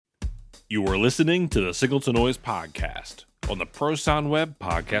You are listening to the Signal to Noise podcast on the Pro Sound Web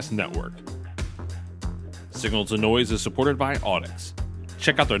Podcast Network. Signal to Noise is supported by Audix.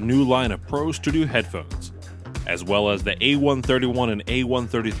 Check out their new line of Pro Studio headphones, as well as the A131 and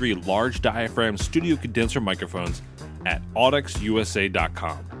A133 large diaphragm studio condenser microphones at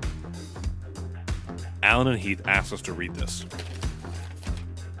audixusa.com. Alan and Heath asked us to read this.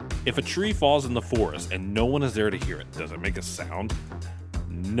 If a tree falls in the forest and no one is there to hear it, does it make a sound?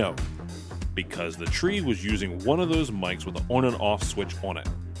 No, because the tree was using one of those mics with an on and off switch on it,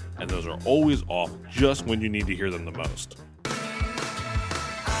 and those are always off just when you need to hear them the most.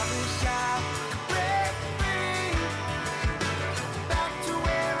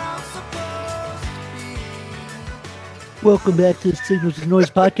 Welcome back to the Signal to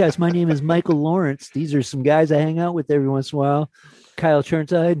Noise podcast. My name is Michael Lawrence. These are some guys I hang out with every once in a while. Kyle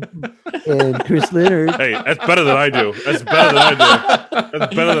Churnside and Chris Leonard. Hey, that's better than I do. That's better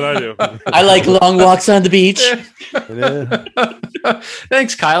than I do. I like long walks on the beach.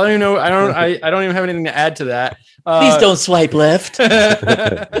 Thanks, Kyle. I don't even have anything to add to that. Please don't swipe left.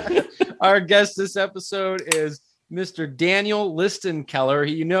 Our guest this episode is Mr. Daniel Listenkeller.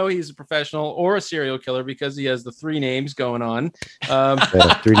 He's a professional or a serial killer because he has the three names going on.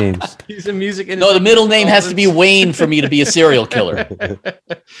 Three names. He's a music industry. No, the middle name has to be Wayne for me to be a serial killer.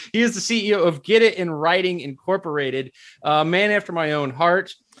 He is the CEO of Get It in Writing Incorporated, man after my own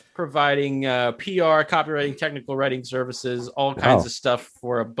heart, providing PR, copywriting, technical writing services, all kinds of stuff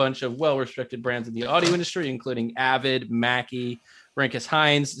for a bunch of well-respected brands in the audio industry, including Avid, Mackie, Rankus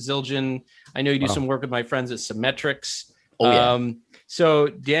Hines, Zildjian. I know you do some work with my friends at Symmetrics. Oh, yeah. So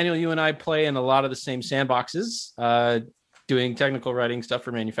Daniel, you and I play in a lot of the same sandboxes, doing technical writing stuff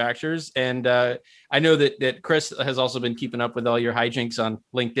for manufacturers. And I know that Chris has also been keeping up with all your hijinks on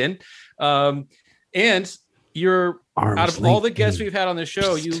LinkedIn. And you're out of all the guests we've had on the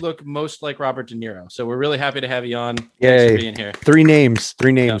show, you look most like Robert De Niro. So we're really happy to have you on. Thanks for being here. Three names,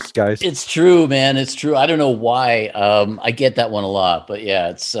 guys. It's true, man. It's true. I don't know why. I get that one a lot, but yeah,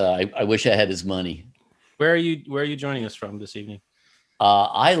 it's. I wish I had his money. Where are you joining us from this evening?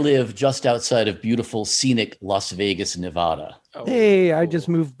 I live just outside of beautiful, scenic Las Vegas, Nevada. Oh, hey, I just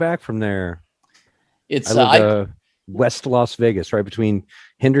moved back from there. I live West Las Vegas, right between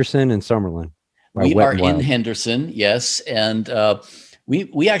Henderson and Summerlin. We are in Henderson, yes, and we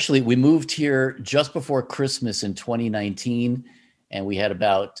moved here just before Christmas in 2019, and we had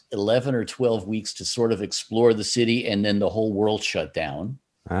about 11 or 12 weeks to sort of explore the city, and then the whole world shut down.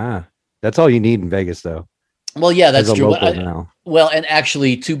 That's all you need in Vegas, though. Well, yeah, that's true. Well, and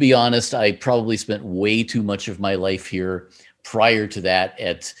actually, to be honest, I probably spent way too much of my life here prior to that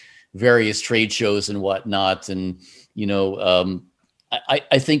at various trade shows and whatnot, and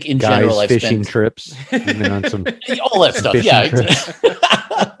I think in general, I've fishing spent trips, even on some all that stuff. Yeah,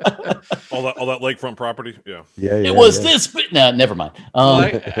 all that lakefront property. Yeah. It was this, but no, never mind.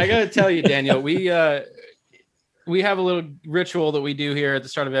 I got to tell you, Daniel, we have a little ritual that we do here at the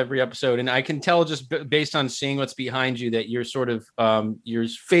start of every episode, and I can tell just based on seeing what's behind you that you're sort of you're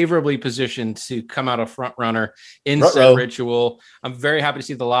favorably positioned to come out a front runner in said ritual. I'm very happy to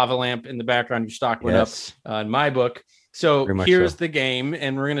see the lava lamp in the background. Your stock went up in my book. So here's the game,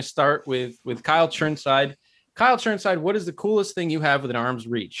 and we're going to start with Kyle Churnside. Kyle Churnside, what is the coolest thing you have within arm's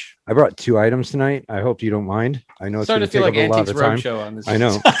reach? I brought two items tonight. I hope you don't mind. I know it's going to take up a lot of time. Roadshow on this. I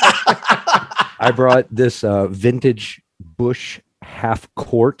know. I brought this vintage Bush half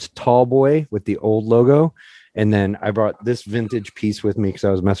quart tall boy with the old logo, and then I brought this vintage piece with me because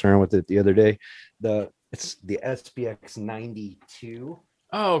I was messing around with it the other day. It's the SPX 92.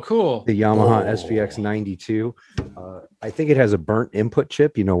 Oh, cool. The Yamaha SPX 92. I think it has a burnt input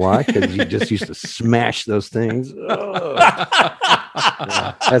chip. You know why? Because you just used to smash those things.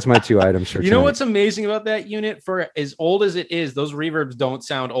 That's my two items for tonight. What's amazing about that unit? For as old as it is, those reverbs don't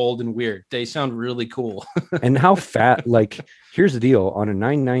sound old and weird. They sound really cool. And how fat, here's the deal on a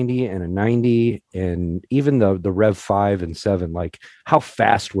 990 and a 90 and even the Rev 5 and 7, how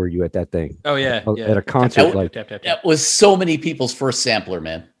fast were you at that thing? Oh, yeah. At a concert. That was so many people's first sampler,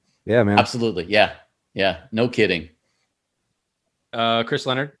 man. Yeah, man. Absolutely. Yeah. Yeah. No kidding. Chris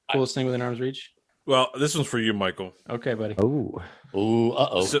Leonard, coolest thing within arm's reach? Well, this one's for you, Michael. Okay, buddy. Oh,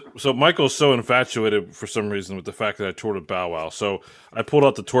 uh-oh. So Michael's so infatuated for some reason with the fact that I toured with Bow Wow. So I pulled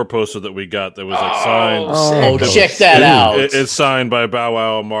out the tour poster that we got that was signed. Oh, check that out. It's signed by Bow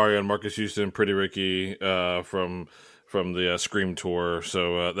Wow, Mario, and Marcus Houston, Pretty Ricky from the Scream tour.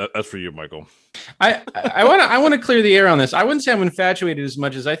 So that's for you, Michael. I want to clear the air on this. I wouldn't say I'm infatuated as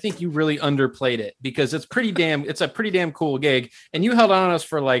much as I think you really underplayed it because it's a pretty damn cool gig, and you held on us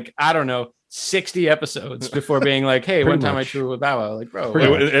for 60 episodes before being like, hey, Pretty one time I much. toured with Bow Wow. Like, bro, Pretty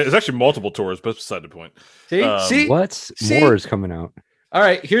what? much. It's actually multiple tours, but beside the point. See? See? What's See? more is coming out? All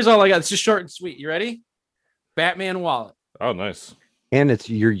right, here's all I got. It's just short and sweet. You ready? Batman wallet. Oh, nice. And that's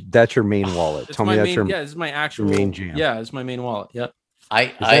your main wallet. It's Tell my me that's main, your yeah, this is my actual main jam. Yeah, it's my main wallet. Yep.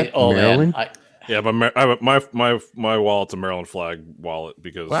 that Oh Maryland? man, Yeah, but my wallet's a Maryland flag wallet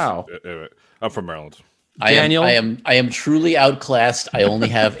because Wow. I'm from Maryland. Daniel? I am truly outclassed. I only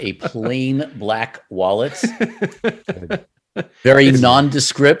have a plain black wallet, very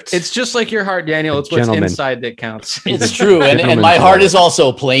nondescript. It's just like your heart, Daniel. It's what's Gentlemen. inside that counts. It's true, and Gentleman's my heart wallet. is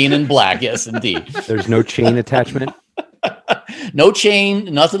also plain and black. Yes, indeed. There's no chain attachment. No chain,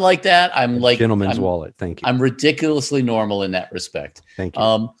 nothing like that. I'm like Gentleman's I'm, wallet. Thank you. I'm ridiculously normal in that respect. Thank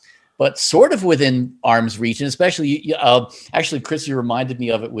you. But sort of within arm's reach, and especially actually, Chris, you reminded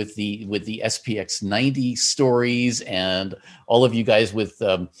me of it with the SPX 90 stories, and all of you guys with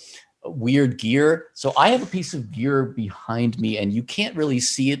weird gear. So I have a piece of gear behind me, and you can't really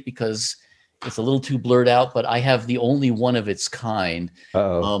see it because it's a little too blurred out. But I have the only one of its kind.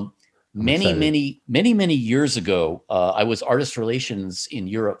 Uh-oh. Many excited. years ago, I was artist relations in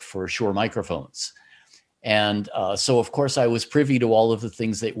Europe for Shure Microphones. And so, of course, I was privy to all of the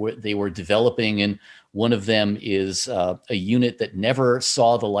things that they were developing. And one of them is a unit that never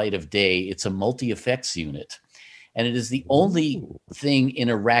saw the light of day. It's a multi-effects unit. And it is the only thing in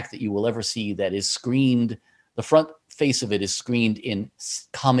a rack that you will ever see that is screened. The front face of it is screened in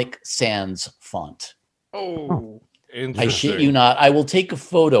Comic Sans font. Oh, I shit you not. I will take a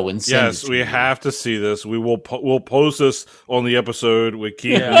photo and send Yes, it to we you. have to see this. We'll post this on the episode with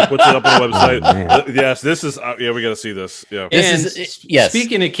Keith. He puts it up on the website. Oh, man. Yes, this is we got to see this. Yeah. This and is- yes.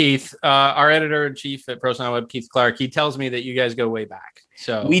 Speaking of Keith, our editor in chief at Pro Sound Web, Keith Clark, he tells me that you guys go way back.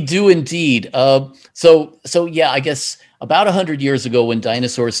 So We do indeed. So yeah, I guess about 100 years ago, when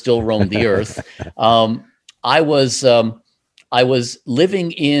dinosaurs still roamed the earth, I was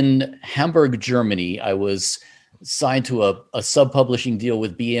living in Hamburg, Germany. I was signed to a sub-publishing deal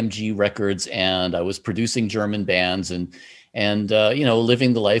with BMG Records, and I was producing German bands and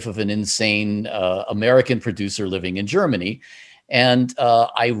living the life of an insane American producer living in Germany. And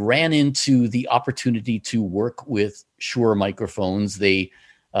I ran into the opportunity to work with Shure Microphones. I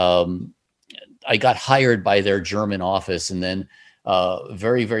got hired by their German office, and then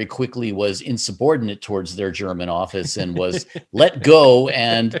very, very quickly was insubordinate towards their German office and was let go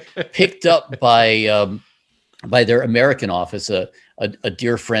and picked up by their American office, a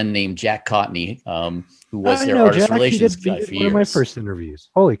dear friend named Jack Cotney, who was their artist relations guy for one of my years. first interviews.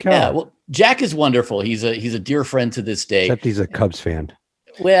 Holy cow! Yeah, well, Jack is wonderful. He's a dear friend to this day. Except he's a Cubs fan.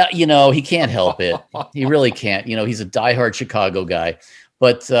 Well, he can't help it. He really can't. He's a diehard Chicago guy.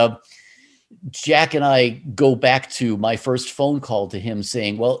 But Jack and I go back to my first phone call to him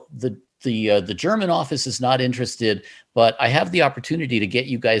saying, well, the German office is not interested, but I have the opportunity to get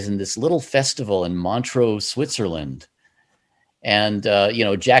you guys in this little festival in Montreux, Switzerland. And,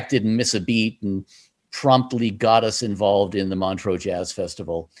 Jack didn't miss a beat and promptly got us involved in the Montreux Jazz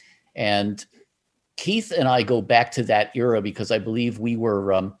Festival. And Keith and I go back to that era because I believe we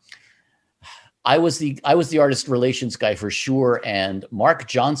were, I was the artist relations guy for Shure, and Mark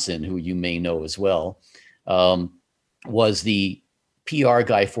Johnson, who you may know as well, was the PR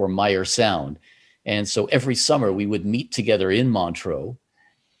guy for Meyer Sound. And so every summer we would meet together in Montreux,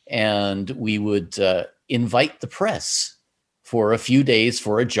 and we would invite the press for a few days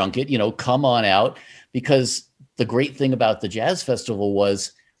for a junket, come on out, because the great thing about the Jazz Festival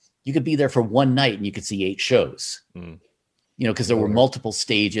was you could be there for one night and you could see 8 shows. Because there were multiple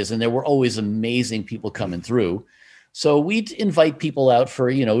stages and there were always amazing people coming through. So we'd invite people out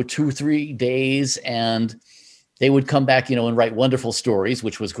for, 2-3 days, and they would come back, and write wonderful stories,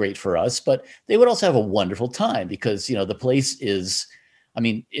 which was great for us, but they would also have a wonderful time because, the place is,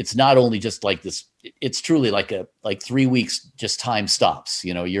 it's not only just like this, it's truly like 3 weeks, just time stops.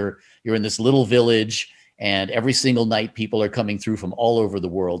 You're in this little village, and every single night people are coming through from all over the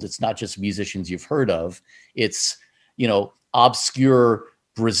world. It's not just musicians you've heard of. It's, obscure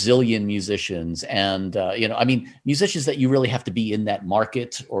Brazilian musicians and, musicians that you really have to be in that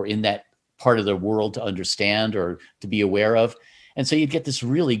market or in that part of the world to understand or to be aware of. And so you'd get this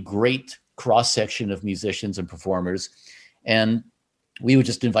really great cross section of musicians and performers. And we would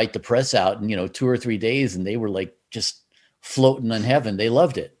just invite the press out and, 2 or 3 days, and they were like just floating in heaven. They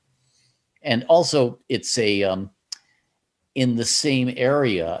loved it. And also it's in the same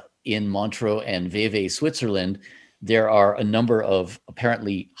area in Montreux and Vevey, Switzerland, there are a number of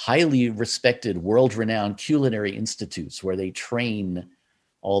apparently highly respected, world-renowned culinary institutes where they train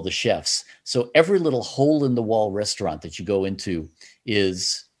all the chefs. So every little hole-in-the-wall restaurant that you go into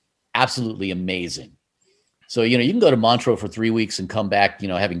is absolutely amazing. So, you can go to Montreux for 3 weeks and come back,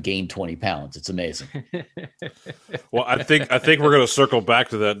 having gained 20 pounds. It's amazing. Well, I think we're going to circle back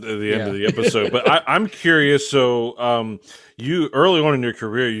to that at the end of the episode. But I'm curious. So, you early on in your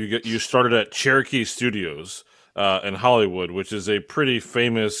career, you started at Cherokee Studios in Hollywood, which is a pretty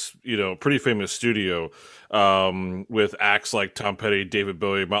famous studio with acts like Tom Petty, David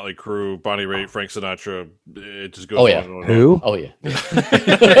Bowie, Motley Crue, Bonnie Raitt, Frank Sinatra. It just goes on and on. Who? Oh yeah,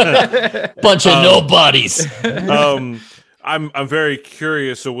 bunch of nobodies. I'm very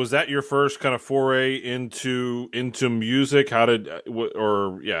curious. So, was that your first kind of foray into music? How did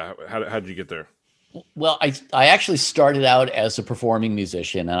you get there? Well, I actually started out as a performing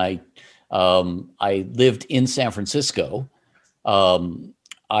musician, and I lived in San Francisco.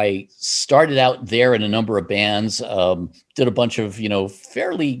 I started out there in a number of bands, did a bunch of,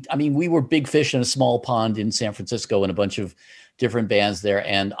 we were big fish in a small pond in San Francisco and a bunch of different bands there.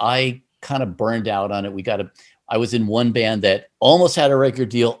 And I kind of burned out on it. I was in one band that almost had a record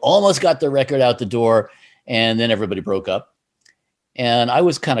deal, almost got the record out the door, and then everybody broke up. And I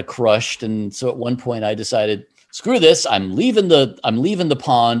was kind of crushed. And so at one point I decided, screw this, I'm leaving the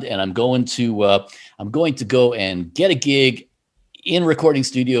pond, and I'm going to go and get a gig in recording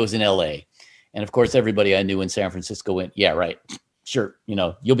studios in LA. And of course, everybody I knew in San Francisco went, yeah, right. Sure.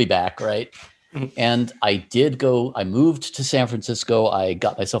 You'll be back. Right. Mm-hmm. And I did go, I moved to San Francisco. I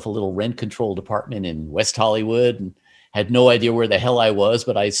got myself a little rent controlled apartment in West Hollywood and had no idea where the hell I was,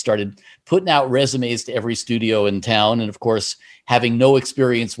 but I started putting out resumes to every studio in town. And of course, having no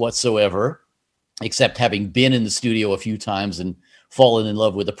experience whatsoever, except having been in the studio a few times and fallen in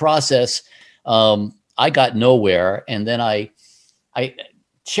love with the process. I got nowhere. And then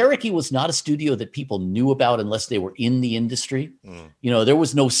Cherokee was not a studio that people knew about unless they were in the industry. There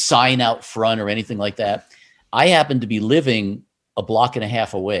was no sign out front or anything like that. I happened to be living a block and a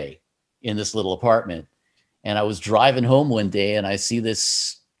half away in this little apartment. And I was driving home one day and I see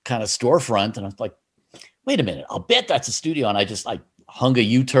this kind of storefront and I was like, wait a minute, I'll bet that's a studio. And I hung a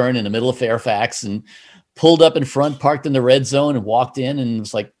U-turn in the middle of Fairfax and pulled up in front, parked in the red zone and walked in and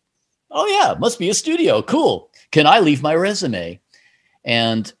was like, oh yeah, must be a studio. Cool. Can I leave my resume?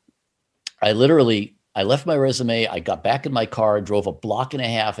 And I left my resume. I got back in my car, drove a block and a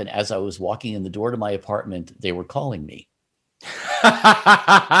half. And as I was walking in the door to my apartment, they were calling me.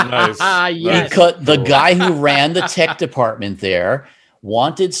 Nice. Yes. Because the guy who ran the tech department there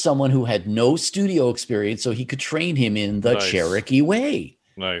wanted someone who had no studio experience so he could train him in the Cherokee way.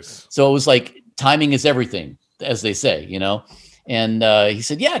 Nice. So it was like timing is everything, as they say, And he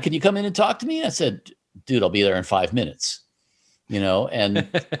said, yeah, can you come in and talk to me? I said, dude, I'll be there in 5 minutes. And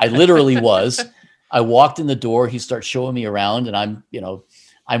I literally was. I walked in the door. He starts showing me around, and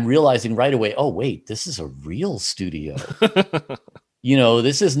I'm realizing right away, oh, wait, this is a real studio.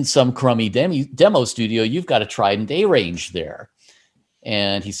 This isn't some crummy demo studio. You've got a Trident A range there.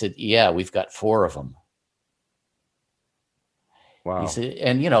 And he said, yeah, we've got 4 of them. Wow. He said,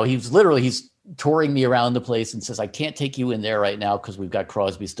 and he's touring me around the place and says, I can't take you in there right now because we've got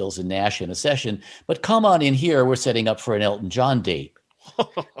Crosby, Stills, and Nash in a session, but come on in here. We're setting up for an Elton John date.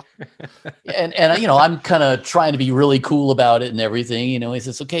 and I'm kind of trying to be really cool about it and everything. He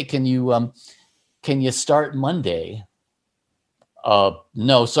says, okay, can you start Monday?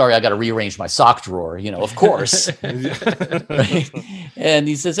 No, sorry, I got to rearrange my sock drawer, of course. Right? And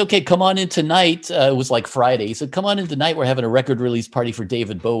he says, okay, come on in tonight. It was like Friday. He said, come on in tonight. We're having a record release party for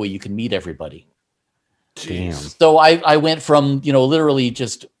David Bowie. You can meet everybody. Damn. So I went from, literally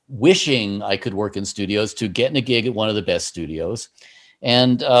just wishing I could work in studios to getting a gig at one of the best studios.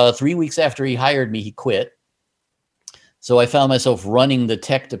 And 3 weeks after he hired me, he quit. So I found myself running the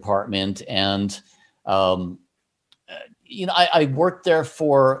tech department and, I worked there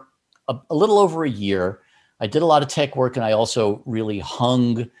for a little over a year. I did a lot of tech work, and I also really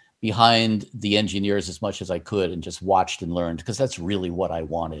hung behind the engineers as much as I could and just watched and learned, because that's really what I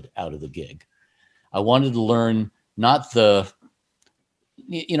wanted out of the gig. I wanted to learn not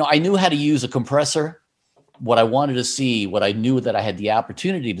I knew how to use a compressor. What I wanted to see, what I knew that I had the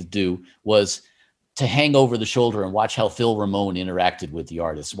opportunity to do was to hang over the shoulder and watch how Phil Ramone interacted with the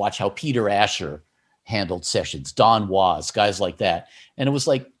artists, watch how Peter Asher handled sessions, Don Was, guys like that. And it was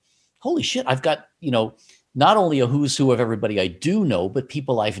like, holy shit, I've got, not only a who's who of everybody I do know, but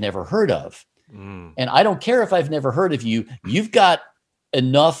people I've never heard of. And I don't care if I've never heard of you. You've got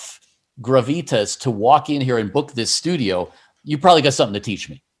enough gravitas to walk in here and book this studio. You probably got something to teach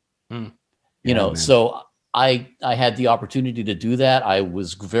me. So I had the opportunity to do that. I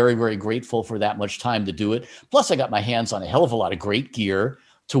was very, very grateful for that much time to do it. Plus I got my hands on a hell of a lot of great gear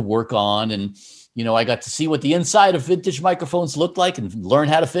to work on. And, I got to see what the inside of vintage microphones looked like and learn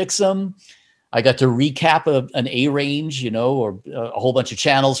how to fix them. I got to recap an A range, or a whole bunch of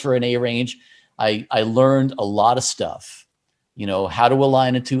channels for an A range. I learned a lot of stuff, how to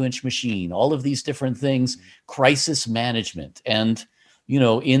align a 2-inch machine, all of these different things, crisis management. And,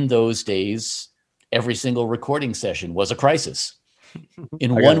 in those days, every single recording session was a crisis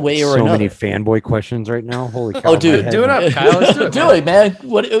in one way or so another. Many fanboy questions right now. Holy cow. Oh, dude, do it up, Kyle. Let's do it, do it, man.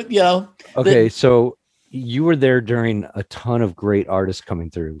 Okay, so you were there during a ton of great artists coming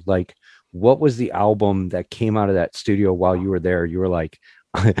through. Like, what was the album that came out of that studio while you were there? You were like,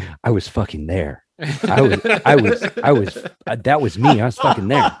 I was fucking there. I was, that was me. I was fucking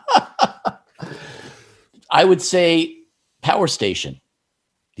there. I would say Power Station.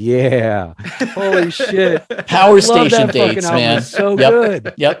 Yeah. Holy shit. Power Station dates, man. So yep.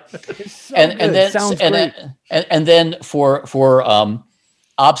 good. Yep. So and good. then Sounds and great. then and then for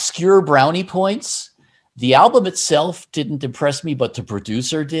obscure brownie points, the album itself didn't impress me, but the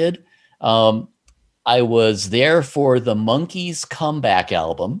producer did. I was there for the Monkees comeback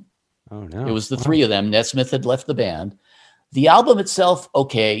album. Oh no. It was the three of them. Nesmith had left the band. The album itself,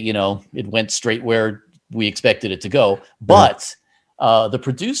 okay, it went straight where we expected it to go, but the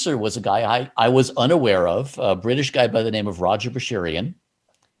producer was a guy I was unaware of, a British guy by the name of Roger Bashirian.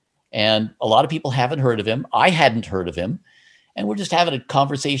 And a lot of people haven't heard of him. I hadn't heard of him. And we're just having a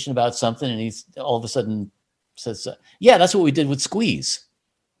conversation about something. And he's all of a sudden says, yeah, that's what we did with Squeeze.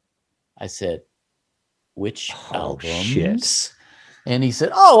 I said, which albums? Shit. And he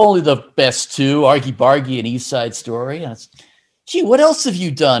said, only the best two, Argy Bargy and East Side Story. And I said, gee, what else have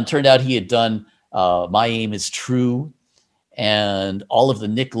you done? Turned out he had done My Aim is True, and all of the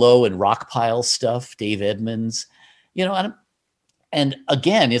Nick Lowe and Rockpile stuff, Dave Edmunds, and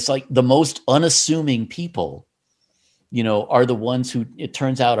again, it's like the most unassuming people, are the ones who it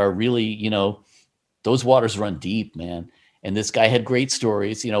turns out are really, those waters run deep, man. And this guy had great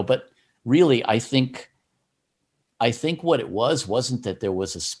stories, but really, I think what it wasn't that there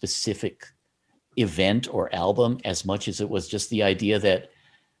was a specific event or album as much as it was just the idea that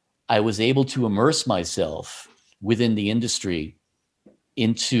I was able to immerse myself within the industry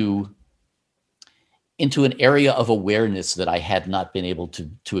into an area of awareness that I had not been able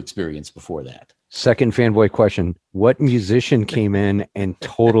to experience before that. Second fanboy question. What musician came in and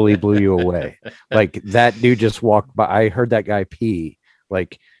totally blew you away? Like, that dude just walked by. I heard that guy pee.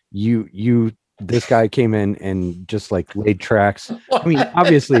 Like, this guy came in and just like laid tracks. I mean,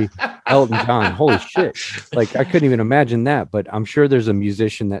 obviously Elton John, holy shit. Like, I couldn't even imagine that, but I'm sure there's a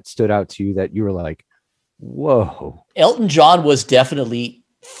musician that stood out to you that you were like, whoa. Elton John was definitely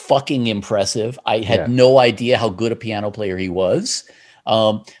fucking impressive. I had no idea how good a piano player he was.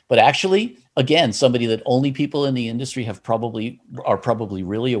 But actually, again, somebody that only people in the industry are probably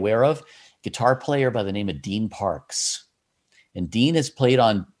really aware of, guitar player by the name of Dean Parks. And Dean has played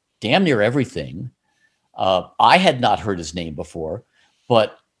on damn near everything. I had not heard his name before,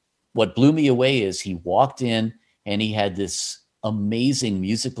 but what blew me away is he walked in and he had this amazing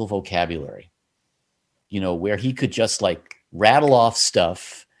musical vocabulary, where he could just like rattle off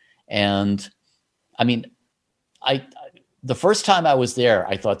stuff. And I mean, the first time I was there,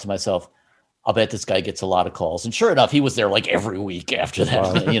 I thought to myself, I'll bet this guy gets a lot of calls. And sure enough, he was there like every week after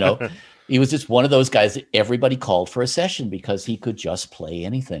that. He was just one of those guys that everybody called for a session because he could just play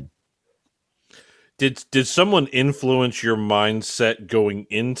anything. Did someone influence your mindset going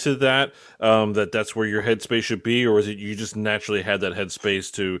into that? That's where your headspace should be, or is it you just naturally had that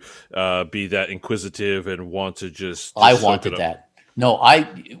headspace to be that inquisitive and want to just I wanted that. No,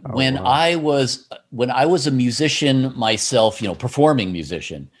 when I was a musician myself, performing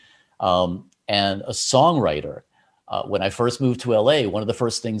musician, and a songwriter. When I first moved to LA, one of the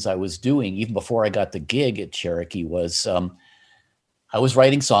first things I was doing, even before I got the gig at Cherokee, was I was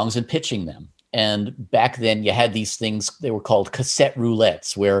writing songs and pitching them. And back then you had these things, they were called cassette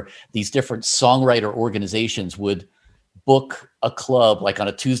roulettes, where these different songwriter organizations would book a club like on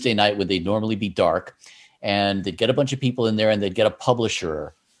a Tuesday night when they'd normally be dark, and they'd get a bunch of people in there and they'd get a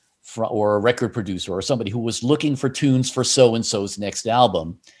publisher or a record producer or somebody who was looking for tunes for so-and-so's next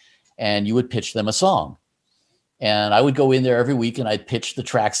album. And you would pitch them a song. And I would go in there every week and I'd pitch the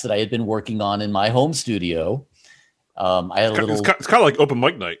tracks that I had been working on in my home studio. I had It's kind of like open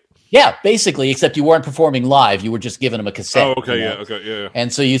mic night. Yeah, basically, except you weren't performing live. You were just giving them a cassette. Oh, okay, yeah.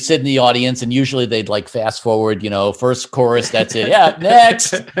 And so you'd sit in the audience and usually they'd like fast forward, first chorus, that's it. Yeah,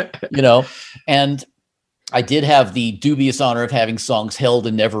 next, And I did have the dubious honor of having songs held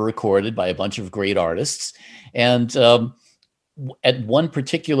and never recorded by a bunch of great artists. And at one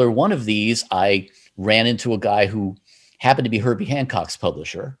particular one of these, I ran into a guy who happened to be Herbie Hancock's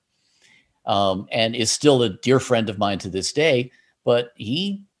publisher. and is still a dear friend of mine to this day. But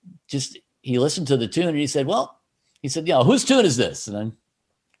he listened to the tune and he said, whose tune is this? And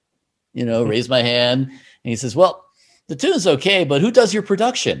I, raised my hand and he says, well, the tune's okay, but who does your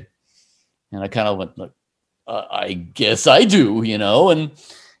production? And I kind of went, look, I guess I do, and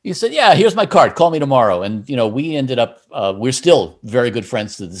he said, yeah, here's my card. Call me tomorrow. And, we ended up, we're still very good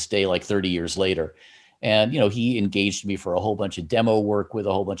friends to this day, like 30 years later. And, he engaged me for a whole bunch of demo work with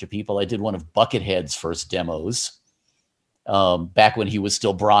a whole bunch of people. I did one of Buckethead's first demos back when he was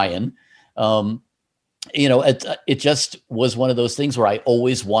still Brian. It just was one of those things where I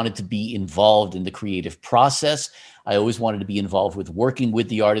always wanted to be involved in the creative process. I always wanted to be involved with working with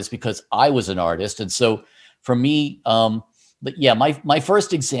the artist because I was an artist. And so for me, but yeah, my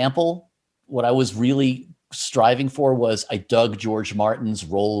first example, what I was really striving for was I dug George Martin's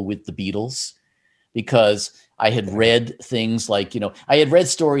role with the Beatles, because I had read things like, I had read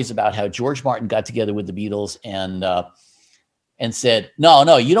stories about how George Martin got together with the Beatles and said,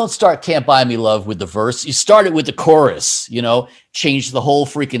 no, you don't start Can't Buy Me Love with the verse. You start it with the chorus, change the whole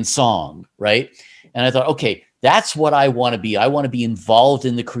freaking song, right? And I thought, okay, that's what I want to be. I want to be involved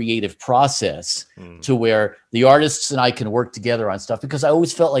in the creative process to where the artists and I can work together on stuff, because I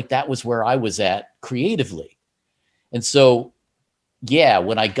always felt like that was where I was at creatively. And so, yeah,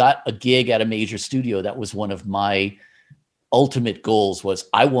 when I got a gig at a major studio, that was one of my ultimate goals, was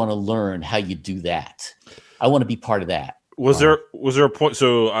I want to learn how you do that. I want to be part of that. Was there a point?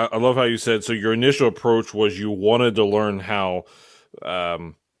 So I love how you said, so your initial approach was you wanted to learn how,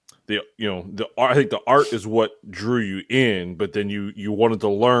 I think the art is what drew you in, but then you wanted to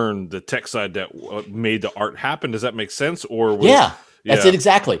learn the tech side that made the art happen. Does that make sense? Or that's it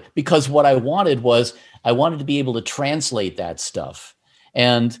exactly. Because what I wanted was I wanted to be able to translate that stuff.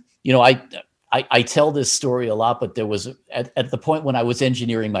 And, I tell this story a lot, but there was at the point when I was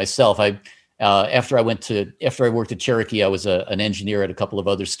engineering myself, after I worked at Cherokee, I was an engineer at a couple of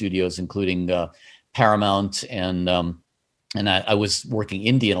other studios, including Paramount, and I was working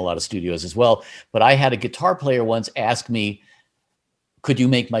indie in a lot of studios as well. But I had a guitar player once ask me, could you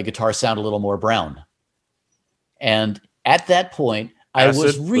make my guitar sound a little more brown? And at that point, I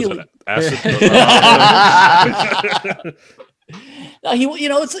was really...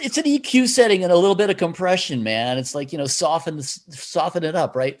 It's an EQ setting and a little bit of compression, man. It's like, soften it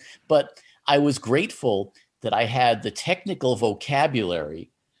up, right? But I was grateful that I had the technical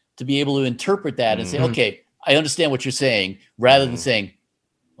vocabulary to be able to interpret that and say, okay, I understand what you're saying, rather than saying,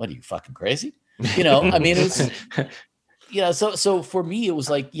 what, are you fucking crazy? I mean, it's, so for me, it was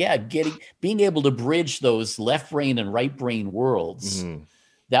like, being able to bridge those left brain and right brain worlds.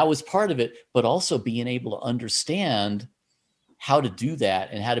 That was part of it, but also being able to understand how to do that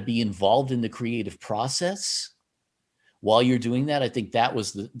and how to be involved in the creative process while you're doing that. I think that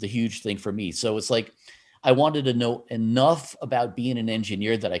was the huge thing for me. So it's like, I wanted to know enough about being an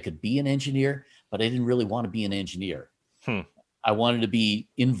engineer that I could be an engineer, but I didn't really want to be an engineer. I wanted to be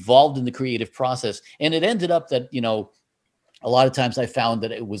involved in the creative process. And it ended up that, a lot of times I found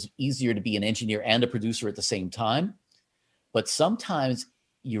that it was easier to be an engineer and a producer at the same time. But sometimes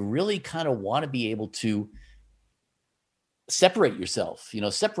you really kind of want to be able to separate yourself,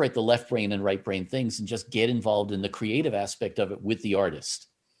 separate the left brain and right brain things and just get involved in the creative aspect of it with the artist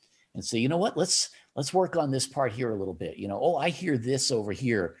and say, you know what, let's work on this part here a little bit. I hear this over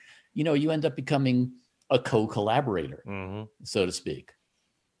here. You end up becoming a co-collaborator, so to speak.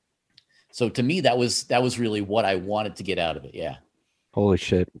 So to me, that was really what I wanted to get out of it. Yeah. Holy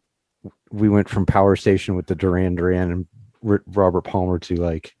shit. We went from Power Station with the Duran Duran and Robert Palmer to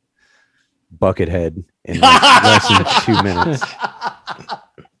like Buckethead in like less than 2 minutes.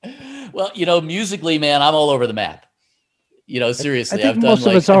 Well, musically, man, I'm all over the map. Seriously, I think most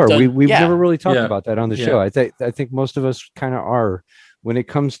of us are. We've never really talked about that on the show. I think most of us kind of are when it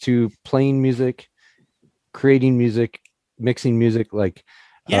comes to playing music, creating music, mixing music. Like,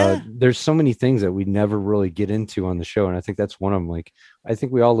 there's so many things that we never really get into on the show, and I think that's one of them. Like, I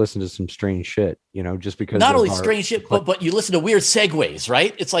think we all listen to some strange shit, just because not only strange shit, but you listen to weird segues,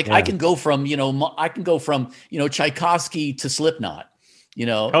 right? It's like I can go from Tchaikovsky to Slipknot,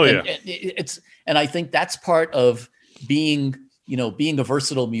 Hell yeah. And I think that's part of being a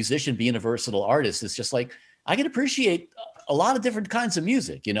versatile musician, being a versatile artist. It's just like I can appreciate a lot of different kinds of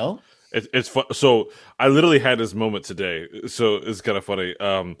music, It's fun. So I literally had this moment today. So it's kind of funny.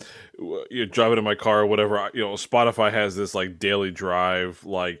 You're driving in my car or whatever. Spotify has this like daily drive,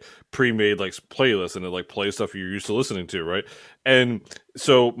 like pre-made like playlist, and it like plays stuff you're used to listening to, right? And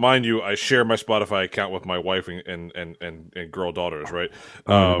so, mind you, I share my Spotify account with my wife and girl daughters, right?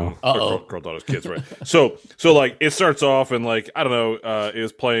 Or girl daughters, kids, right? So like it starts off and like I don't know,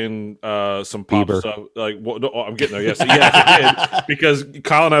 is playing some pop Bieber. stuff. Like, no, I'm getting there. Yes, it did, because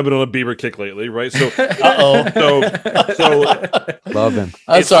Kyle and I've been on a Bieber kick lately, right? So, so Love him.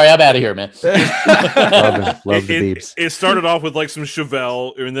 I'm sorry, I'm out of here, man. Love him. Love the Biebs. It started off with like some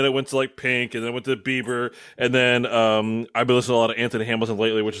Chevelle, and then it went to like Pink, and then it went to Bieber, and then I've been listening to a lot of Anthony Hamilton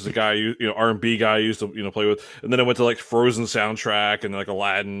lately, which is a guy R&B guy I used to play with, and then I went to like Frozen soundtrack and like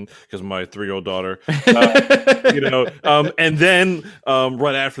Aladdin because of my 3-year-old daughter, and then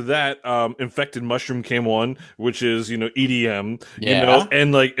right after that, Infected Mushroom came on, which is EDM,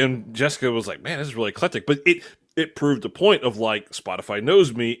 and Jessica was like, man, this is really eclectic, but it proved the point of like Spotify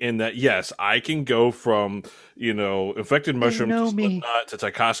knows me in that yes, I can go from Infected Mushroom to Slipknot to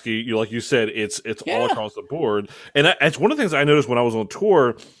Tchaikovsky. Like you said, it's all across the board, and it's one of the things I noticed when I was on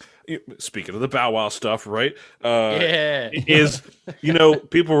tour. Speaking of the Bow Wow stuff, right? Is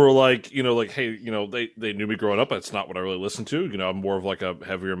people were like, hey, they knew me growing up. That's not what I really listened to. I'm more of like a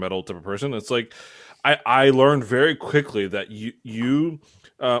heavier metal type of person. It's like I learned very quickly that you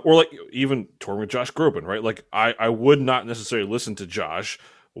or like even touring with Josh Groban, right? Like I would not necessarily listen to Josh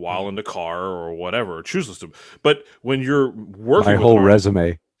while in the car or whatever, or choose listen to him. But when you're working, my whole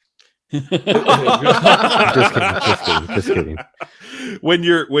resume. Just kidding. When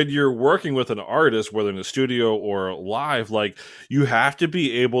you're working with an artist, whether in the studio or live, like you have to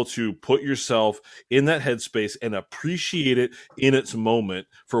be able to put yourself in that headspace and appreciate it in its moment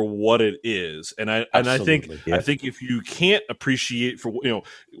for what it is. And I think if you can't appreciate for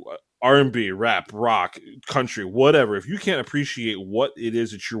R&B, rap, rock, country, whatever, if you can't appreciate what it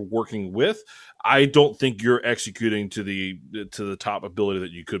is that you're working with, I don't think you're executing to the top ability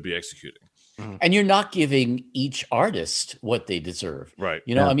that you could be executing. And you're not giving each artist what they deserve. Right.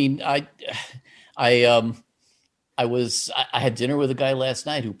 I mean, I had dinner with a guy last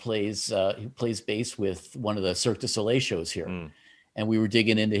night who plays bass with one of the Cirque du Soleil shows here. And we were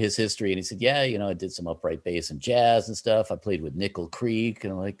digging into his history, and he said, yeah, I did some upright bass and jazz and stuff. I played with Nickel Creek.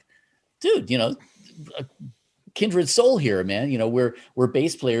 And I'm like, dude, kindred soul here, man. We're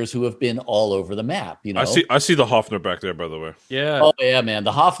bass players who have been all over the map. I see the Hofner back there, by the way. Yeah. Oh yeah, man.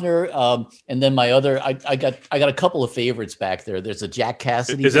 The Hofner. And then my other, I got a couple of favorites back there. There's a Jack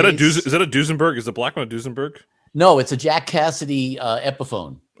Cassidy. Is that a Duesenberg? Is the black one a Duesenberg? No, it's a Jack Cassidy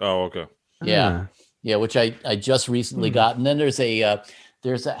Epiphone. Oh, okay. Yeah. Yeah. Which I just recently got. And then there's a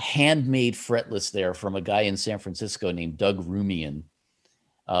handmade fretless there from a guy in San Francisco named Doug Rumian.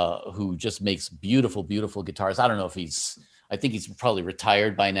 Who just makes beautiful, beautiful guitars. I don't know if I think he's probably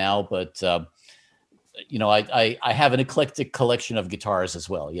retired by now, but I have an eclectic collection of guitars as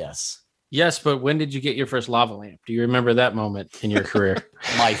well. Yes. Yes. But when did you get your first lava lamp? Do you remember that moment in your career?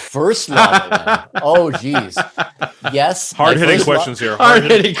 My first lava lamp. Oh, geez. Yes. Hard-hitting questions here.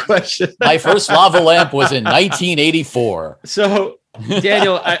 Hard-hitting questions. My first lava lamp was in 1984. So,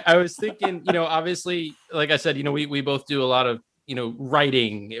 Daniel, I was thinking, obviously, like I said, we both do a lot of,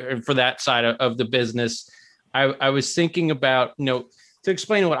 writing for that side of the business. I was thinking about, to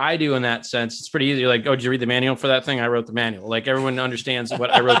explain what I do in that sense, it's pretty easy. Like, oh, did you read the manual for that thing? I wrote the manual. Like everyone understands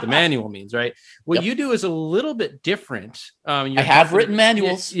what I wrote the manual means, right? What you do is a little bit different. I have written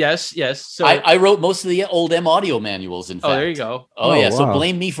manuals. Yes. So I wrote most of the old M Audio manuals. In fact. Oh, there you go. Oh yeah. Wow. So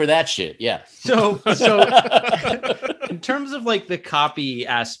blame me for that shit. Yeah. So in terms of like the copy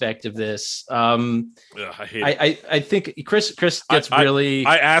aspect of this, I think Chris gets really.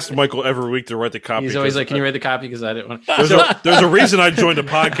 I asked Michael every week to write the copy. He's always like, "Can you write the copy?" Because I didn't want. There's a reason I joined a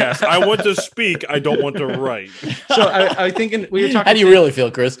podcast. I want to speak. I don't want to write. So I thinking we were talking. How do you really feel,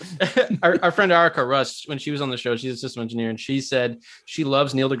 Chris? our friend Erica Russ, when she was on the show, she's a system engineer, and she said she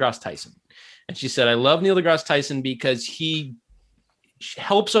loves Neil deGrasse Tyson, and she said, "I love Neil deGrasse Tyson because he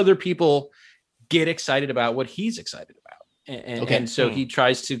helps other people get excited about what he's excited about." And so he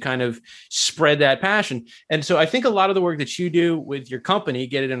tries to kind of spread that passion. And so I think a lot of the work that you do with your company,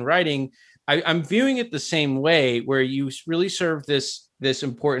 Get It in Writing, I'm viewing it the same way, where you really serve this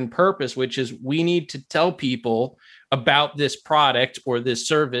important purpose, which is we need to tell people about this product or this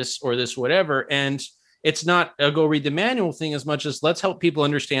service or this whatever. And it's not a go read the manual thing as much as let's help people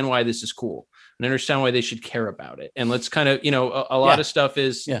understand why this is cool and understand why they should care about it. And let's kind of, a lot of stuff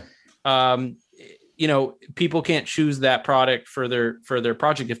is, people can't choose that product for their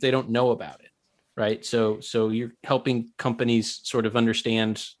project if they don't know about it. Right. So you're helping companies sort of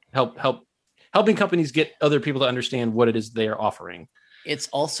understand, helping companies get other people to understand what it is they're offering. It's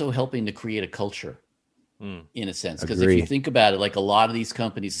also helping to create a culture in a sense. Because if you think about it, like a lot of these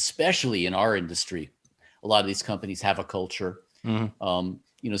companies, especially in our industry, a lot of these companies have a culture.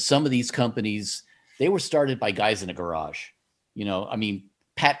 Some of these companies, they were started by guys in a garage.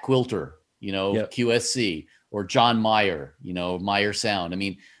 Pat Quilter, QSC, or John Meyer, Meyer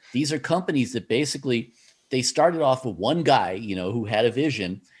Sound. These are companies that basically they started off with one guy, who had a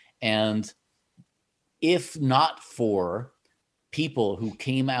vision. And if not for people who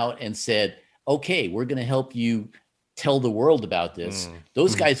came out and said, okay, we're going to help you tell the world about this,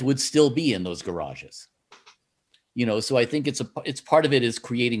 those guys would still be in those garages. So I think it's part of it is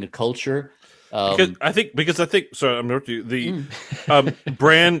creating a culture. Because I think sorry, I'm interrupting you. The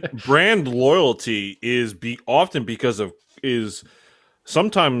brand loyalty is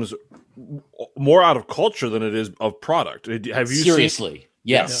sometimes more out of culture than it is of product. Have you seriously? Seen?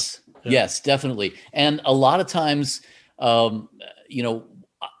 Yes, yes, definitely. And a lot of times,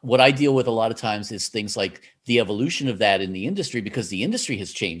 what I deal with a lot of times is things like the evolution of that in the industry, because the industry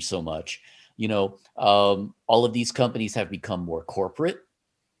has changed so much. All of these companies have become more corporate.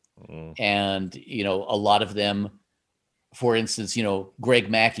 And, a lot of them, for instance, Greg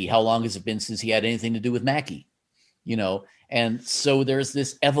Mackey, how long has it been since he had anything to do with Mackey? And so there's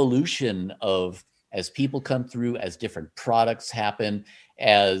this evolution of, as people come through, as different products happen,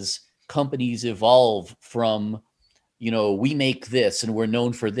 as companies evolve from, we make this and we're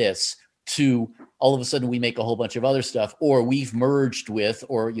known for this, to all of a sudden we make a whole bunch of other stuff, or we've merged with,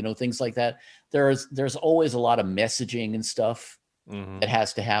 or, things like that. There's always a lot of messaging and stuff that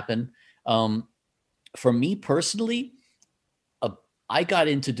has to happen. For me personally, I got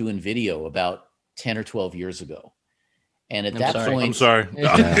into doing video about 10 or 12 years ago. And at that point, I'm sorry.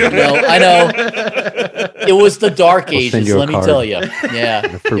 I know. It was the dark ages, let me tell you.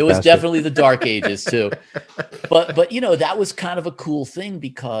 Yeah, it was definitely the dark ages too. But that was kind of a cool thing,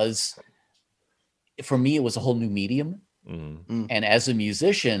 because for me, it was a whole new medium. And as a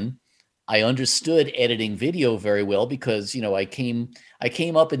musician, I understood editing video very well, because I came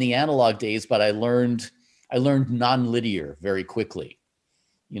up in the analog days, but I learned non-linear very quickly.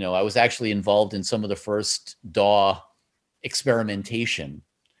 I was actually involved in some of the first DAW experimentation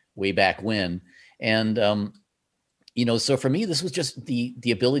way back when, and so for me, this was just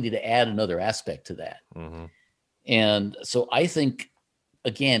the ability to add another aspect to that. And so I think,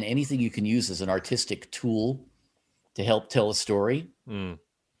 again, anything you can use as an artistic tool to help tell a story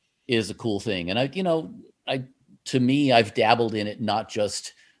is a cool thing. And to me, I've dabbled in it, not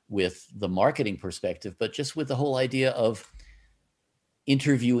just with the marketing perspective, but just with the whole idea of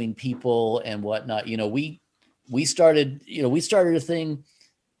interviewing people and whatnot. We started a thing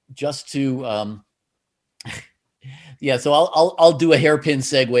just to, so I'll do a hairpin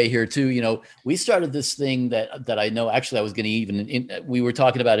segue here too. We started this thing that I know, actually I was going to we were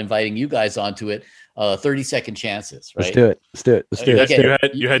talking about inviting you guys onto it, 30-second chances, right? Let's do it.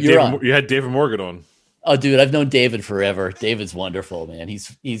 You had David Morgan on. Oh, dude, I've known David forever. David's wonderful, man.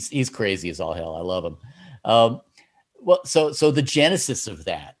 He's crazy as all hell. I love him. So the genesis of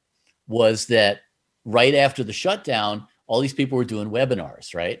that was that right after the shutdown, all these people were doing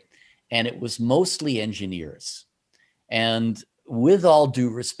webinars, right? And it was mostly engineers. And with all due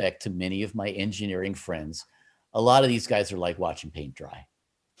respect to many of my engineering friends, a lot of these guys are like watching paint dry.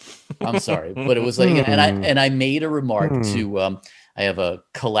 I'm sorry, but it was like, and I made a remark to, I have a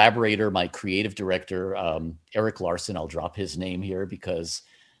collaborator, my creative director, Eric Larson. I'll drop his name here because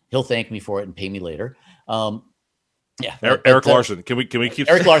he'll thank me for it and pay me later. Yeah, Eric Larson. Can we keep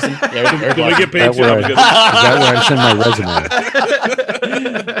Eric Larson? Eric Can we get paid? Is that where I send my resume?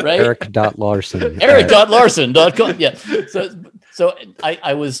 Right? Eric.Larson. Eric.Larson.com. Yeah. So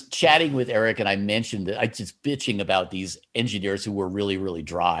I was chatting with Eric, and I mentioned that I just bitching about these engineers who were really, really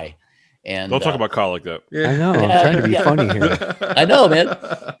dry. And don't talk about Kyle like that. I know. I'm trying to be funny here. I know, man.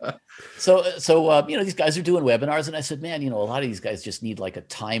 So these guys are doing webinars, and I said, man, a lot of these guys just need like a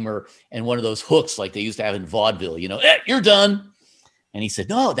timer and one of those hooks like they used to have in vaudeville. You're done. And he said,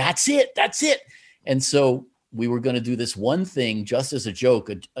 no, that's it. And so we were going to do this one thing just as a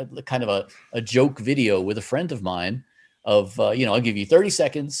joke, a kind of a joke video with a friend of mine of, I'll give you 30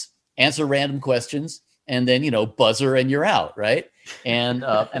 seconds, answer random questions, and then, buzzer and you're out. Right. And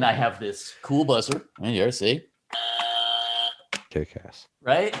I have this cool buzzer right here. See? Kick-ass.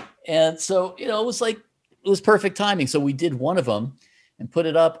 Right. And so, it was perfect timing. So we did one of them and put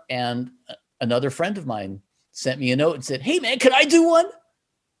it up, and another friend of mine sent me a note and said, hey man, can I do one?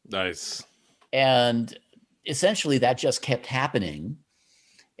 Nice. And essentially that just kept happening.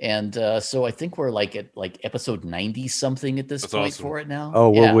 And so I think we're at episode 90 something at this point for it now. Oh,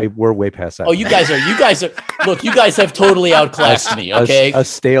 we're way past that. Oh, you guys are look, you guys have totally outclassed me. Okay. A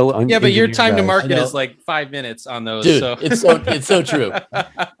stale. Yeah, but your time to market is like 5 minutes on those. Dude, so. it's so true.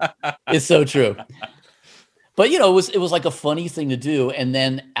 It's so true. But you know, it was like a funny thing to do, and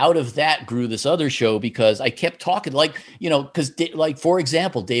then out of that grew this other show because I kept talking, like, you know, because like, for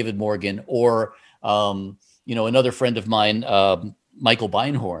example, David Morgan or you know, another friend of mine, Michael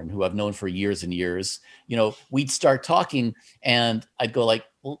Beinhorn, who I've known for years and years. You know, we'd start talking, and I'd go like,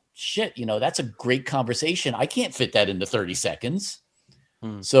 "Well, shit, you know, that's a great conversation. I can't fit that into 30 seconds."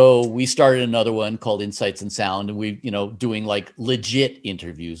 So we started another one called Insights and Sound, and we, you know, doing like legit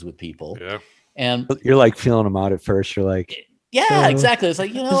interviews with people. Yeah. And You're like feeling them out at first. You're like, yeah, So, exactly. It's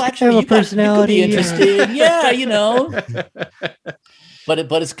like, you know, does actually, have a you could be personality? interested. Yeah, you know.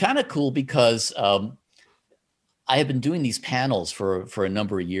 But it's kind of cool because I have been doing these panels for a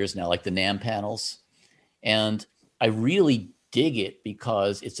number of years now, like the NAMM panels, and I really dig it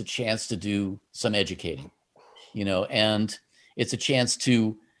because it's a chance to do some educating, you know, and it's a chance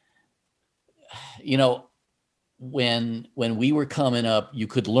to, you know, when we were coming up, you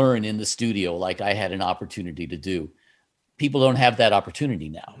could learn in the studio like I had an opportunity to do. People don't have that opportunity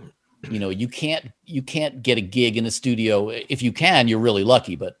now. You know, you can't get a gig in a studio. If you can, you're really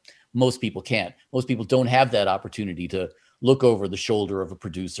lucky, but most people can't. Most people don't have that opportunity to look over the shoulder of a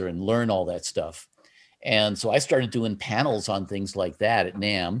producer and learn all that stuff. And so I started doing panels on things like that at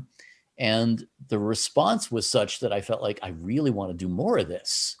NAMM. And the response was such that I felt like I really want to do more of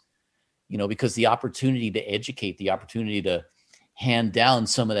this, you know, because the opportunity to educate, the opportunity to hand down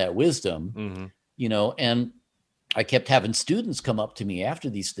some of that wisdom, you know, and I kept having students come up to me after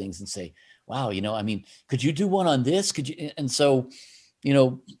these things and say, wow, you know, I mean, could you do one on this? Could you? And so, you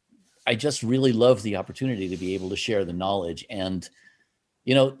know, I just really love the opportunity to be able to share the knowledge, and,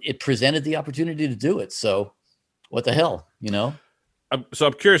 you know, it presented the opportunity to do it. So what the hell, you know? So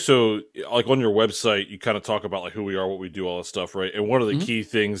I'm curious. So, like on your website, you kind of talk about like who we are, what we do, all this stuff, right? And one of the key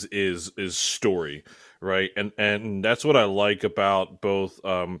things is story, right? And that's what I like about both.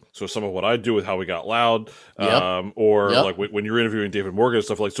 So some of what I do with How We Got Loud, like when you're interviewing David Morgan and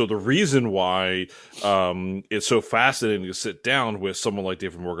stuff like. So the reason why it's so fascinating to sit down with someone like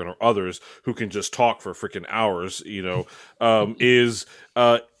David Morgan or others who can just talk for freaking hours, you know, is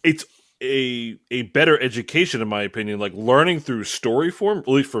it's a better education, in my opinion. Like learning through story form, at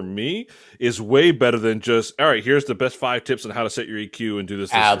least for me, is way better than just, all right, here's the best 5 tips on how to set your EQ and do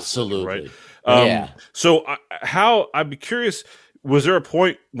this. Absolutely. Right. So I'd be curious, was there a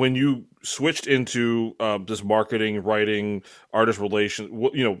point when you switched into this marketing, writing, artist relations,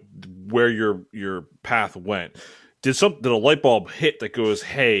 you know, where your path went? Did a light bulb hit that goes,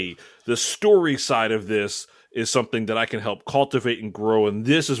 hey, the story side of this is something that I can help cultivate and grow, and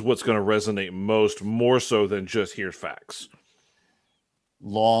this is what's going to resonate most, more so than just here's facts?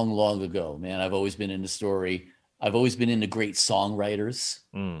 Long ago, man. I've always been into story. I've always been into great songwriters.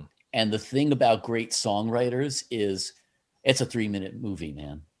 And the thing about great songwriters is it's a 3-minute movie,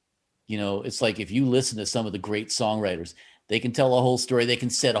 man. You know, it's like if you listen to some of the great songwriters, they can tell a whole story. They can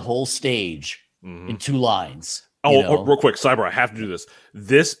set a whole stage in 2 lines. Oh, real quick, sidebar, I have to do this.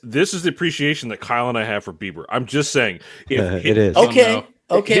 This is the appreciation that Kyle and I have for Bieber. I'm just saying. It is.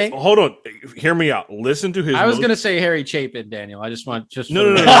 Okay. Hold on. Hear me out. Listen to his. I was going to say Harry Chapin, Daniel. I just want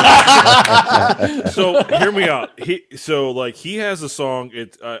No. So hear me out. He has a song.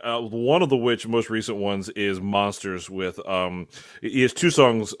 It's one of the most recent ones is Monsters with He has 2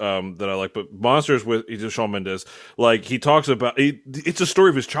 songs that I like, but Monsters with Shawn Mendes. Like he talks about it's a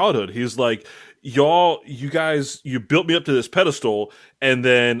story of his childhood. He's like, you guys, you built me up to this pedestal, and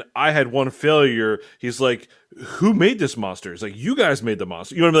then I had one failure. He's like, who made this monster? It's like, you guys made the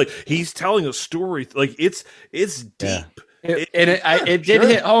monster. You know what I mean? Like he's telling a story. Like it's deep. It did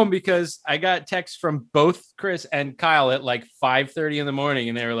hit home because I got texts from both Chris and Kyle at like 5:30 in the morning,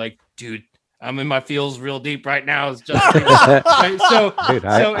 and they were like, dude, I'm in my feels real deep right now. It's just right? Dude,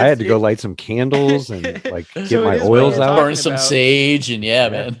 I had to go light some candles and like get So my it is oils what out. Burn some sage and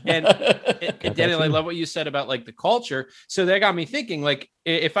man. And Daniel, I love what you said about like the culture. So that got me thinking, like,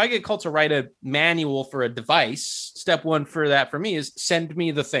 if I get called to write a manual for a device, step 1 for that for me is send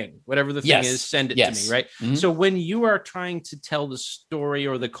me the thing, whatever the thing is, send it to me. Right. So when you are trying to tell the story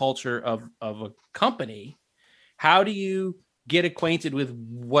or the culture of a company, how do you get acquainted with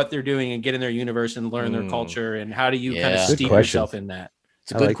what they're doing and get in their universe and learn their culture? And how do you kind of steep yourself in that?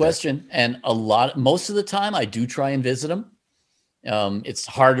 It's a good question. And most of the time I do try and visit them. It's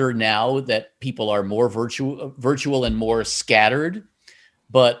harder now that people are more virtual and more scattered,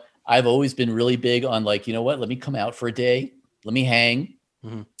 but I've always been really big on like, you know what, let me come out for a day. Let me hang.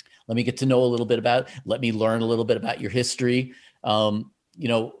 Let me get to know a little bit about it. Let me learn a little bit about your history. One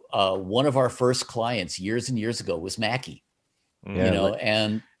of our first clients years and years ago was Mackie. You know,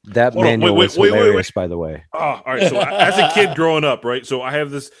 and That Hold on, manual wait, was wait, wait, hilarious, by the way. Oh, all right. So as a kid growing up, right? So I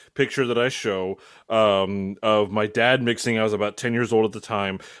have this picture that I show of my dad mixing. I was about 10 years old at the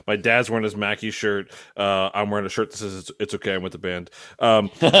time. My dad's wearing his Mackie shirt. I'm wearing a shirt that says "It's okay, I'm with the band."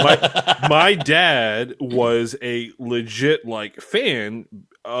 My dad was a legit like fan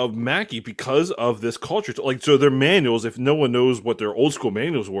of Mackie because of this culture. Like, so their manuals, if no one knows what their old school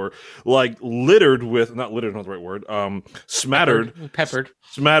manuals were, like littered with, not littered, not the right word,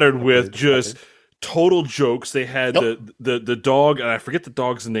 smattered with just total jokes. They had the dog, and I forget the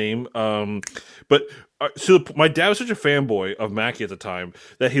dog's name. But so my dad was such a fanboy of Mackie at the time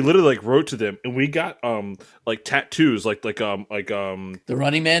that he literally like wrote to them, and we got like tattoos, like The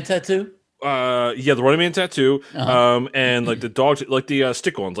Running Man tattoo. The Running Man tattoo, and like the dogs, like the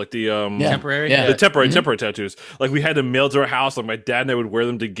stick ones, like the temporary, the temporary tattoos. Like we had them mailed to our house. Like my dad and I would wear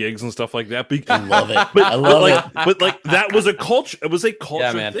them to gigs and stuff like that. I love it. I love it. But like that was a culture. It was a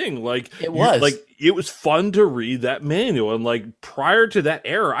culture thing. Like it was like it was fun to read that manual. And like prior to that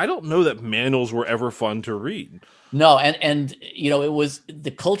era, I don't know that manuals were ever fun to read. No, and you know, it was,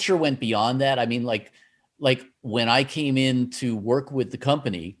 the culture went beyond that. I mean, like when I came in to work with the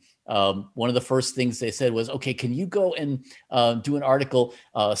company. One of the first things they said was, okay, can you go and do an article?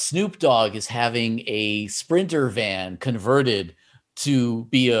 Snoop Dogg is having a Sprinter van converted to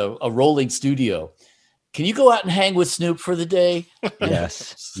be a rolling studio. Can you go out and hang with Snoop for the day?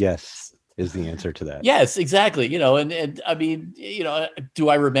 Yes, is the answer to that. Yes, exactly. You know, and I mean, you know, do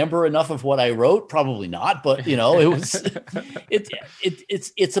I remember enough of what I wrote? Probably not, but you know, it was,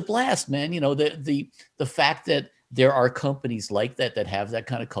 it's a blast, man. You know, the fact that there are companies like that have that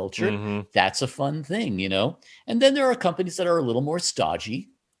kind of culture. That's a fun thing, you know? And then there are companies that are a little more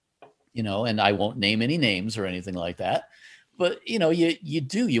stodgy, you know, and I won't name any names or anything like that. But, you know,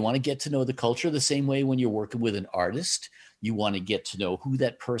 you want to get to know the culture the same way when you're working with an artist. You want to get to know who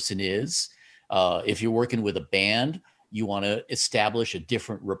that person is. If you're working with a band, you want to establish a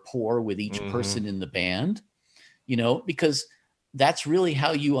different rapport with each person in the band, you know, because that's really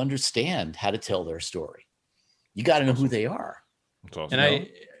how you understand how to tell their story. You got to know who they are. That's awesome. And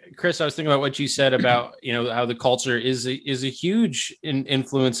Chris, I was thinking about what you said about, you know, how the culture is a huge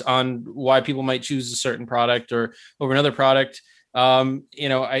influence on why people might choose a certain product or over another product. You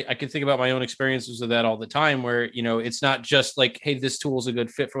know, I can think about my own experiences with that all the time where, you know, it's not just like, hey, this tool is a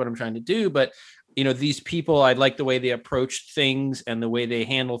good fit for what I'm trying to do, but you know, these people, I like the way they approach things and the way they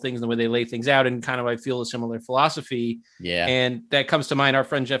handle things and the way they lay things out. And kind of, I feel a similar philosophy. Yeah. And that comes to mind. Our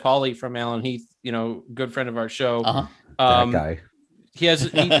friend Jeff Hawley from Allen Heath, you know, good friend of our show. That guy. He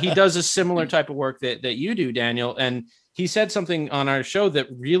does a similar type of work that you do, Daniel. And he said something on our show that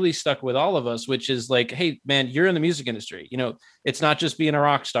really stuck with all of us, which is like, hey, man, you're in the music industry. You know, it's not just being a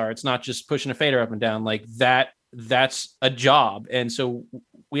rock star. It's not just pushing a fader up and down like that. That's a job. And so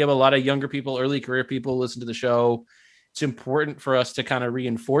we have a lot of younger people, early career people listen to the show. It's important for us to kind of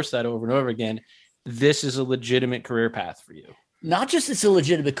reinforce that over and over again. This is a legitimate career path for you. Not just it's a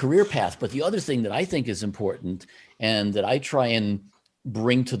legitimate career path, but the other thing that I think is important and that I try and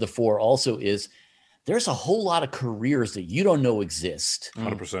bring to the fore also is there's a whole lot of careers that you don't know exist.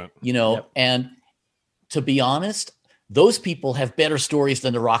 100%. You know, and to be honest, those people have better stories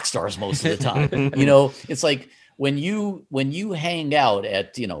than the rock stars most of the time. You know, it's like, when you hang out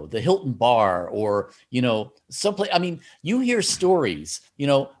at, you know, the Hilton Bar or, you know, someplace, I mean, you hear stories, you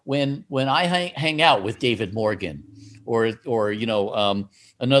know, when I hang out with David Morgan or, you know,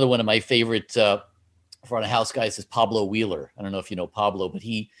 another one of my favorite front of house guys is Pablo Wheeler. I don't know if you know Pablo, but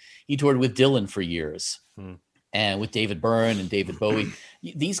he toured with Dylan for years and with David Byrne and David Bowie.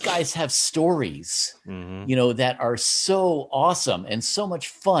 These guys have stories, you know, that are so awesome and so much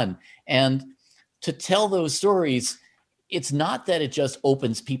fun. And to tell those stories, it's not that it just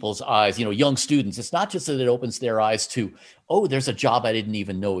opens people's eyes, you know, young students. It's not just that it opens their eyes to, oh, there's a job I didn't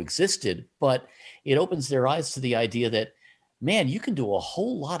even know existed, but it opens their eyes to the idea that, man, you can do a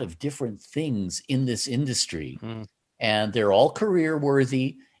whole lot of different things in this industry. And they're all career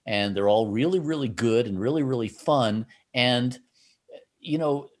worthy and they're all really, really good and really, really fun. And, you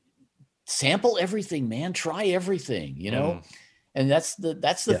know, sample everything, man, try everything, you know? And that's the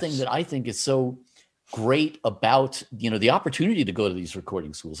thing that I think is so great about, you know, the opportunity to go to these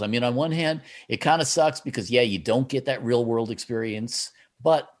recording schools. I mean, on one hand, it kind of sucks because, yeah, you don't get that real world experience,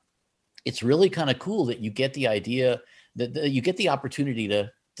 but it's really kind of cool that you get the idea that you get the opportunity to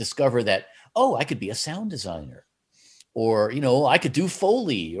discover that, oh, I could be a sound designer or, you know, I could do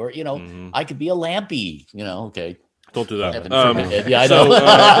Foley or, you know, I could be a lampy, you know, okay. Don't do that. Yeah, I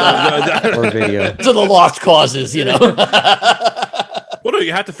know. Or video. To the lost causes, you know. Well, no,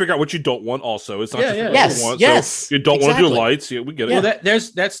 you have to figure out what you don't want. Also, it's not just what Yes, you want. yes, So you don't want to do lights. Yeah, we get it. Well,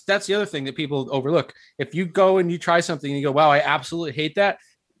 that's the other thing that people overlook. If you go and you try something and you go, "Wow, I absolutely hate that,"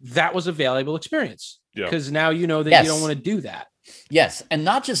 that was a valuable experience because now you know that you don't want to do that. Yes, and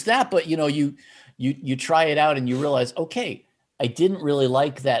not just that, but you try it out and you realize, okay, I didn't really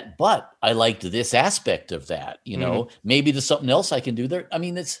like that, but I liked this aspect of that. Maybe there's something else I can do there. I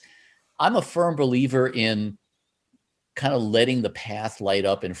mean, I'm a firm believer in kind of letting the path light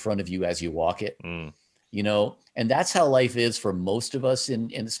up in front of you as you walk it, and that's how life is for most of us.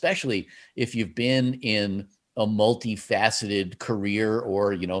 And especially if you've been in a multifaceted career,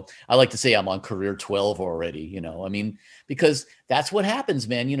 or, I like to say I'm on career 12 already, I mean, because that's what happens,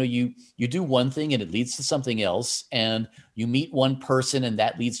 man. You do one thing and it leads to something else, and you meet one person and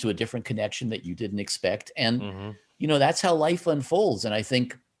that leads to a different connection that you didn't expect. And, that's how life unfolds. And I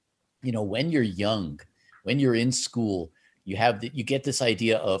think, when you're young, when you're in school, you get this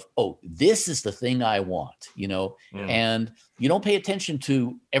idea of, oh, this is the thing I want, and you don't pay attention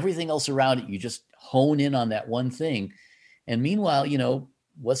to everything else around it. You just hone in on that one thing. And meanwhile,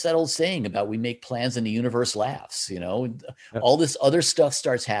 what's that old saying about we make plans and the universe laughs, all this other stuff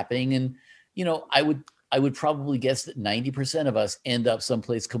starts happening. And, I would probably guess that 90% of us end up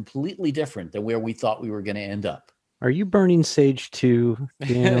someplace completely different than where we thought we were going to end up. Are you burning sage too,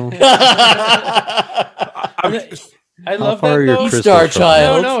 Daniel? I love far are that your though. crystals Star from?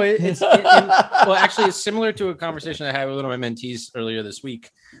 child. No, well, actually, it's similar to a conversation I had with one of my mentees earlier this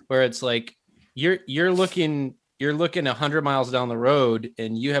week, where it's like you're looking 100 miles down the road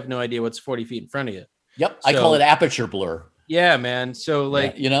and you have no idea what's 40 feet in front of you. Yep, I call it aperture blur. Yeah, man. So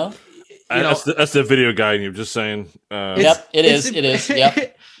like, that's the video guy, and you're just saying. Yep, it is.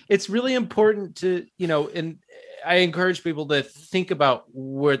 Yep, it's really important to and I encourage people to think about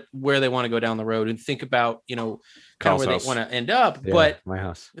where they want to go down the road and think about kind of where they want to end up. Yeah, but my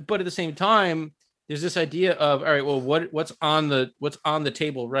house. But at the same time, there's this idea of, all right, well, what's on the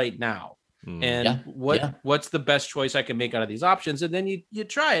table right now, and what's the best choice I can make out of these options, and then you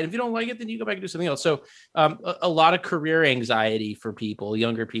try it. If you don't like it, then you go back and do something else. So a lot of career anxiety for people,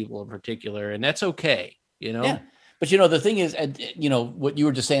 younger people in particular, and that's okay. Yeah. But the thing is, what you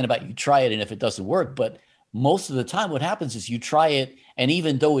were just saying about you try it and if it doesn't work, but most of the time what happens is you try it, and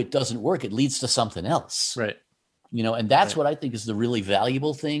even though it doesn't work, it leads to something else. Right. And that's what I think is the really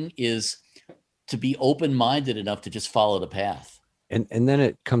valuable thing, is to be open-minded enough to just follow the path. And then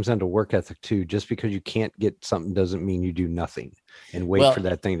it comes down to work ethic too. Just because you can't get something doesn't mean you do nothing and wait for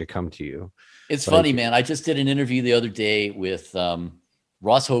that thing to come to you. It's funny, man. I just did an interview the other day with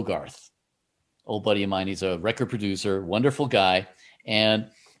Ross Hogarth, old buddy of mine. He's a record producer, wonderful guy. And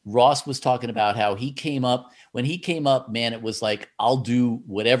Ross was talking about how when he came up, man, it was like, I'll do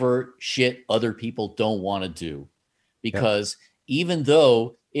whatever shit other people don't want to do, because even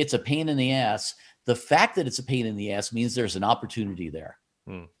though it's a pain in the ass, the fact that it's a pain in the ass means there's an opportunity there.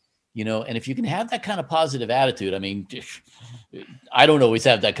 And if you can have that kind of positive attitude, I mean, I don't always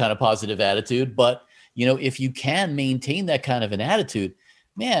have that kind of positive attitude, but if you can maintain that kind of an attitude,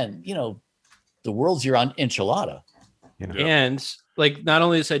 man, the world's your enchilada. And like, not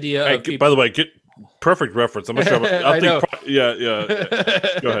only this idea of by the way, get perfect reference. I'm not sure. I know. Yeah.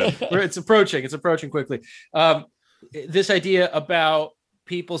 Go ahead. It's approaching quickly. This idea about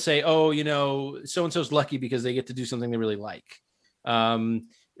people say, oh, so-and-so's lucky because they get to do something they really like,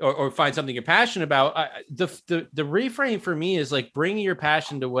 or find something you're passionate about. The reframe for me is like, bring your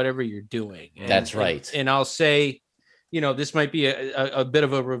passion to whatever you're doing. That's right. And I'll say, this might be a bit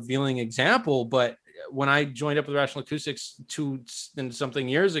of a revealing example, but when I joined up with Rational Acoustics 2 and something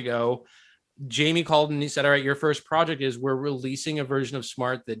years ago, Jamie called and he said, all right, your first project is we're releasing a version of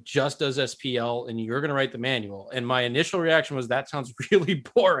Smart that just does SPL and you're going to write the manual. And my initial reaction was, that sounds really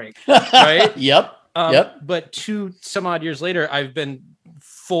boring. Right. Yep. But 2 some odd years later, I've been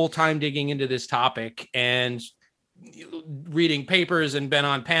full-time digging into this topic and reading papers and been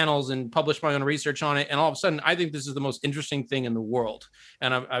on panels and published my own research on it. And all of a sudden, I think this is the most interesting thing in the world.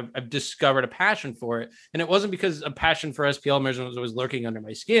 And I've discovered a passion for it. And it wasn't because a passion for SPL measurements was lurking under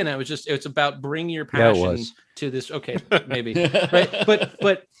my skin. It's about bringing your passion to this. Okay, maybe. Right.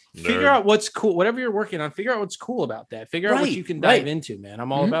 But figure out what's cool, whatever you're working on, figure out what's cool about that. Figure out what you can dive into, man.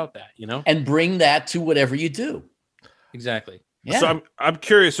 I'm all about that, and bring that to whatever you do. Exactly. Yeah. So I'm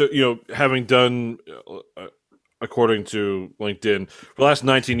curious, having done, according to LinkedIn, for the last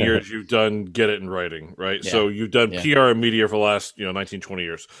 19 years, you've done Get It in Writing, right? Yeah. So you've done PR and media for the last, 19, 20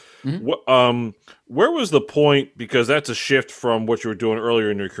 years. Mm-hmm. Where was the point, because that's a shift from what you were doing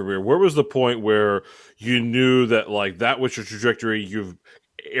earlier in your career, where was the point where you knew that, like, that was your trajectory, you've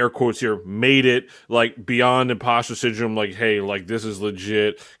air quotes here, made it like beyond imposter syndrome, like, hey, like this is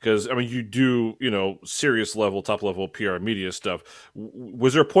legit? Because I mean, you do, serious level, top level PR media stuff.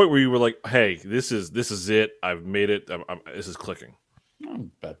 Was there a point where you were like, hey, this is it, I've made it, this is clicking?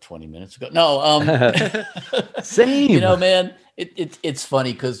 About 20 minutes ago. No, Same. Man, it's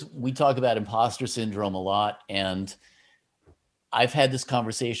funny because we talk about imposter syndrome a lot, and I've had this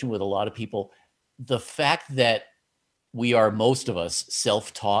conversation with a lot of people. The fact that we are, most of us,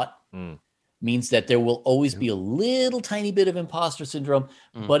 self-taught means that there will always be a little tiny bit of imposter syndrome.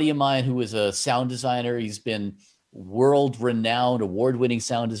 Buddy of mine who is a sound designer, he's been world-renowned, award-winning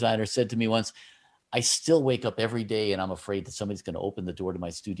sound designer, said to me once, I still wake up every day and I'm afraid that somebody's going to open the door to my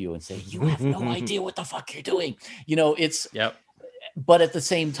studio and say, you have no idea what the fuck you're doing. It's, but at the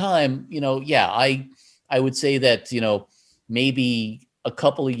same time, I would say that, maybe a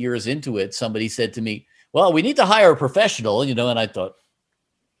couple of years into it, somebody said to me, well, we need to hire a professional, and I thought,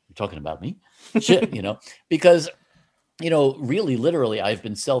 you're talking about me? Shit, because, really, literally, I've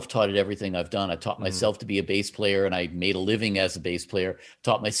been self-taught at everything I've done. I taught myself to be a bass player, and I made a living as a bass player.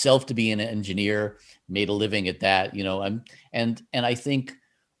 Taught myself to be an engineer, made a living at that. And I think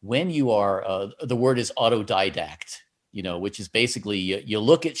when you are, the word is autodidact, which is basically you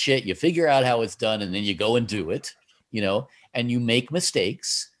look at shit, you figure out how it's done, and then you go and do it, and you make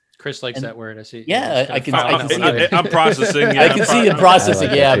mistakes. Chris likes that word. I see. Yeah, I can see it. I'm processing. Yeah, I can see it processing.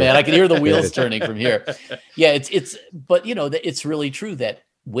 Yeah, man, I can hear the wheels turning from here. Yeah, but it's really true that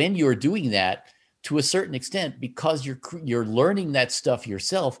when you're doing that, to a certain extent, because you're learning that stuff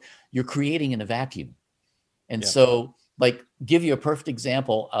yourself, you're creating in a vacuum. And so, like, give you a perfect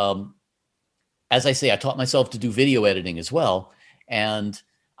example. As I say, I taught myself to do video editing as well, and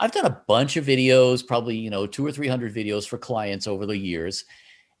I've done a bunch of videos, probably 200 or 300 videos for clients over the years.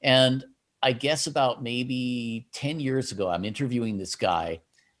 And I guess about maybe 10 years ago, I'm interviewing this guy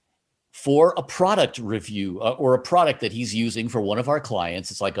for a product review or a product that he's using for one of our clients.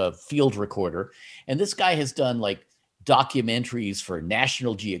 It's like a field recorder. And this guy has done like documentaries for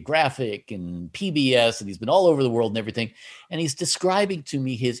National Geographic and PBS, and he's been all over the world and everything. And he's describing to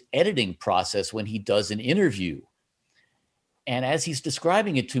me his editing process when he does an interview. And as he's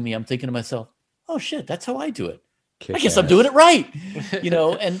describing it to me, I'm thinking to myself, oh shit, that's how I do it. I guess I'm doing it right,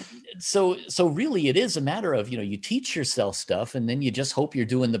 and so really it is a matter of, you teach yourself stuff and then you just hope you're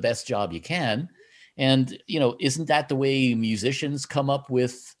doing the best job you can. And, isn't that the way musicians come up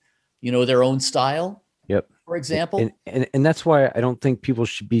with, their own style? Yep. For example. And that's why I don't think people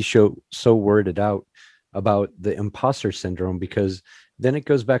should be so worded out about the imposter syndrome, because then it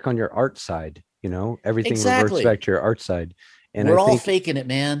goes back on your art side, everything reverts back to your art side. And we're all faking it,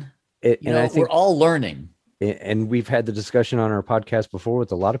 man. We're all learning. And we've had the discussion on our podcast before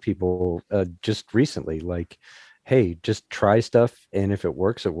with a lot of people just recently, like, hey, just try stuff. And if it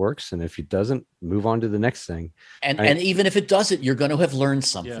works, it works. And if it doesn't, move on to the next thing. And even if it doesn't, you're going to have learned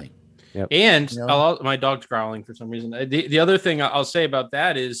something. Yeah. Yep. And my dog's growling for some reason. The other thing I'll say about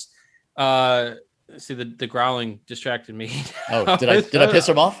that is, see, the growling distracted me. Oh, did I piss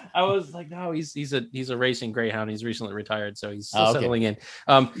him off? I was like, no, he's a racing greyhound. He's recently retired, so he's still settling in.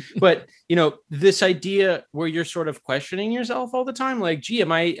 But this idea where you're sort of questioning yourself all the time, like, gee,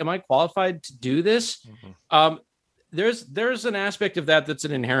 am I qualified to do this? Mm-hmm. There's an aspect of that that's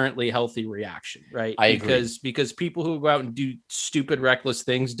an inherently healthy reaction, right? I agree. Because people who go out and do stupid, reckless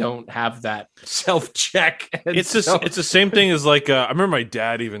things don't have that self-check. It's the same thing as like I remember my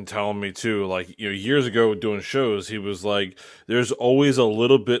dad even telling me too, like years ago doing shows, he was like, "There's always a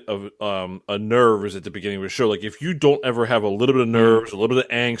little bit of a nerves at the beginning of a show. Like if you don't ever have a little bit of nerves, a little bit of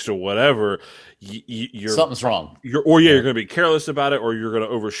angst, or whatever, you're something's wrong. You're going to be careless about it, or you're going to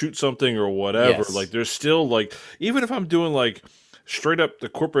overshoot something, or whatever. Yes. Like there's still like even if I'm doing like straight up the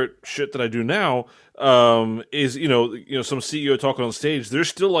corporate shit that I do now, is some CEO talking on stage, there's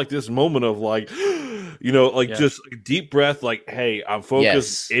still like this moment of like, just a deep breath, like, hey, I'm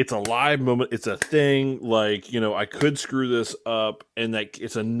focused. Yes. It's a live moment. It's a thing. Like, I could screw this up, and like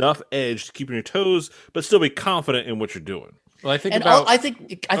it's enough edge to keep on your toes, but still be confident in what you're doing. Well, I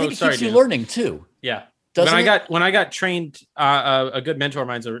think it keeps you learning too. Yeah. When I got trained, a good mentor of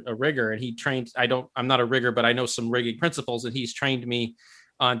mine's a rigger, and he trained. I'm not a rigger, but I know some rigging principles, and he's trained me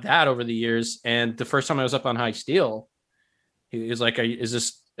on that over the years. And the first time I was up on high steel, he was like, "Is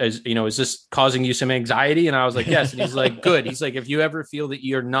this causing you some anxiety?" And I was like, "Yes." And he's like, "Good." He's like, "If you ever feel that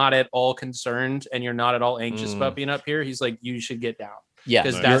you're not at all concerned and you're not at all anxious about being up here, he's like, you should get down." Yeah,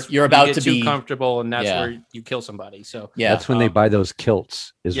 because you're about to be too comfortable, and that's where you kill somebody. So that's when they buy those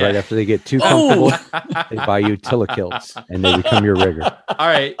kilts. Right after they get too comfortable, they buy you Tilla kilts, and they become your rigger. All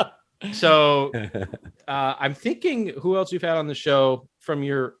right, So I'm thinking who else we've had on the show from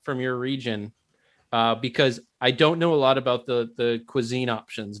your region, because I don't know a lot about the cuisine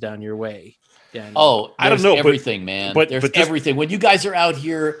options down your way. Daniel. Oh, I don't there's know, everything, man. but There's this- everything. When you guys are out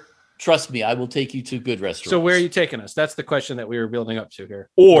here, trust me, I will take you to good restaurants. So where are you taking us? That's the question that we were building up to here.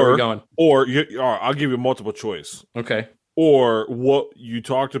 Where are we Or going? I'll give you multiple choice. Okay. Or what you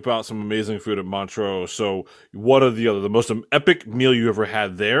talked about some amazing food at Montreux. So what are the most epic meal you ever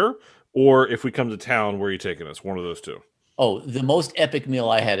had there? Or if we come to town, where are you taking us? One of those two. Oh, the most epic meal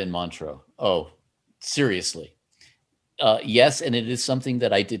I had in Montreux. Oh, seriously. Yes, and it is something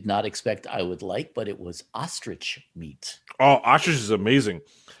that I did not expect I would like, but it was ostrich meat. Oh, ostrich is amazing.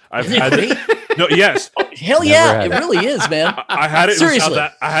 I've Isn't it had great? no, yes. Hell Never yeah, had it it. really is, man. I had it. Seriously.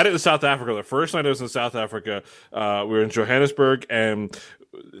 I had it in South Africa. The first night I was in South Africa, we were in Johannesburg, and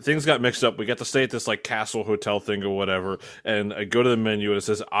things got mixed up. We got to stay at this like castle hotel thing or whatever, and I go to the menu and it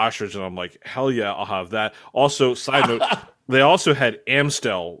says ostrich, and I'm like, hell yeah, I'll have that. Also, side note, they also had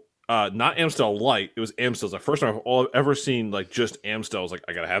Amstel. Not Amstel Light. It was Amstel. It's the first time I've ever seen like just Amstel. I was like,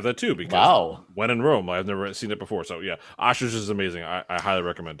 I gotta have that too because Wow. when in Rome, I've never seen it before. So yeah, ostrich is amazing. I highly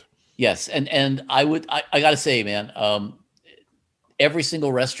recommend. Yes, and I gotta say, man, every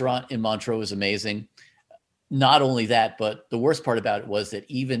single restaurant in Montreux was amazing. Not only that, but the worst part about it was that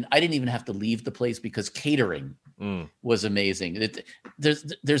I didn't even have to leave the place because catering was amazing. There's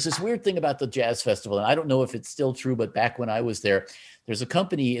this weird thing about the jazz festival, and I don't know if it's still true, but back when I was there's a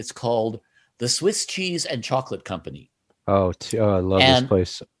company. It's called the Swiss Cheese and Chocolate Company. Oh, I love And- this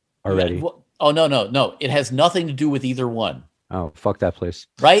place already. Oh no! It has nothing to do with either one. Oh, fuck that place.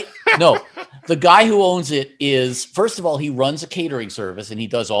 Right? No, the guy who owns it is, first of all, he runs a catering service and he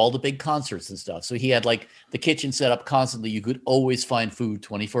does all the big concerts and stuff. So he had like the kitchen set up constantly. You could always find food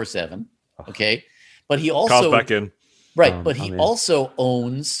 24/7. Okay. But he Calls also, back in. right. But he I'm in. also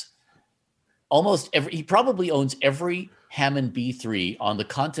owns he probably owns every Hammond B3 on the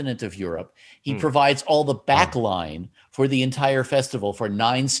continent of Europe. He provides all the backline for the entire festival for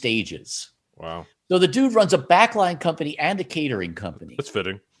 9 stages. Wow, So the dude runs a backline company and a catering company. that's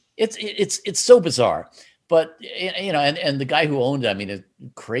fitting. It's so bizarre, but you know, and the guy who owned it, I mean, a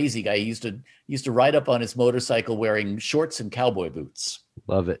crazy guy. He used to ride up on his motorcycle wearing shorts and cowboy boots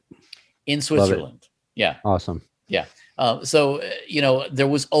Love it. in Switzerland. Yeah, Awesome. yeah. So you know, there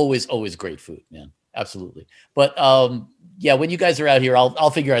was always great food, man. Absolutely. But yeah, when you guys are out here, I'll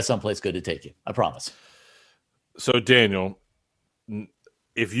figure out someplace good to take you. I promise. So Daniel,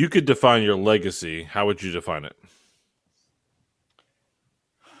 if you could define your legacy, how would you define it?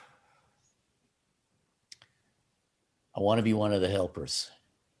 I want to be one of the helpers.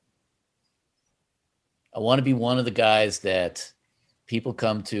 I want to be one of the guys that people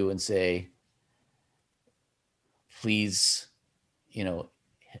come to and say, please, you know,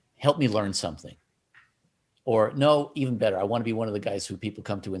 help me learn something. Or no, even better, I want to be one of the guys who people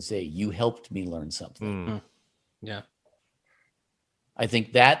come to and say, you helped me learn something. Yeah. I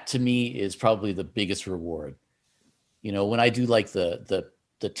think that to me is probably the biggest reward. You know, when I do like the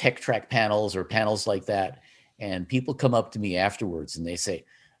tech track panels or panels like that, and people come up to me afterwards and they say,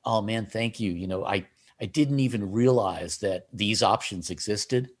 oh man, thank you. You know, I didn't even realize that these options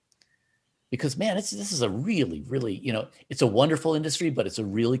existed. Because man, this is a really, really, you know, it's a wonderful industry, but it's a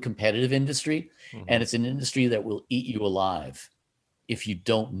really competitive industry. And it's an industry that will eat you alive if you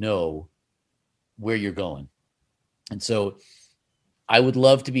don't know where you're going. And so I would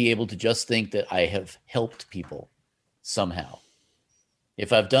love to be able to just think that I have helped people somehow.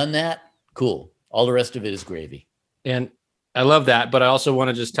 If I've done that, cool. All the rest of it is gravy. And I love that, but I also want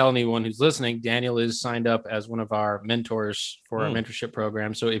to just tell anyone who's listening, Daniel is signed up as one of our mentors for our mentorship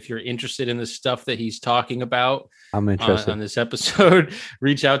program. So if you're interested in the stuff that he's talking about I'm interested. on this episode,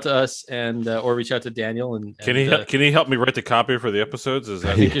 reach out to us and or reach out to Daniel. And Can he help me write the copy for the episodes? Is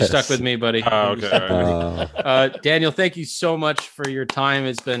that I think you're Yes. stuck with me, buddy. Oh, okay, You're stuck all with right. me. Daniel, thank you so much for your time.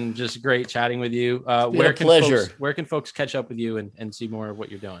 It's been just great chatting with you. been a pleasure. Where can folks catch up with you and see more of what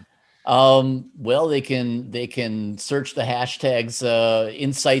you're doing? Well, they can search the hashtags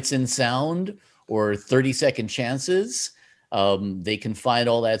Insights in Sound or 30-second chances. They can find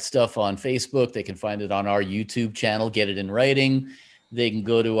all that stuff on Facebook. They can find it on our YouTube channel, Get It in Writing. They can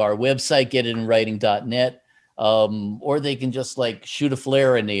go to our website, getitinwriting.net, or they can just like shoot a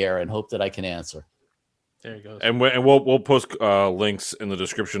flare in the air and hope that I can answer. There you go. And we'll post links in the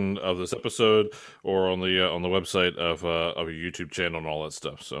description of this episode or on the website of a YouTube channel and all that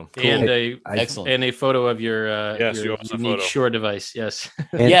stuff. So And Excellent. and a photo of your, Yes, your you also unique photo. Shure device. Yes.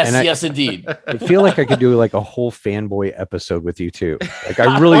 And, yes, and yes, indeed. I feel like I could do like a whole fanboy episode with you too. Like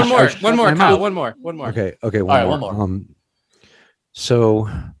I really one more, I shut one more, my Kyle, mouth. one more. Okay, All right, one more. So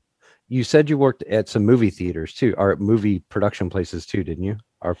you said you worked at some movie theaters too, or movie production places too, didn't you?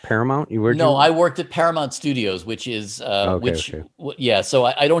 Or Paramount? I worked at Paramount Studios, which is yeah. So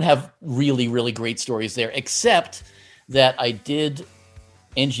I don't have really, really great stories there, except that I did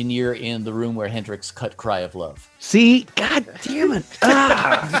engineer in the room where Hendrix cut "Cry of Love." See, God damn it!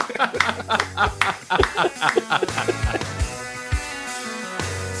 Ah.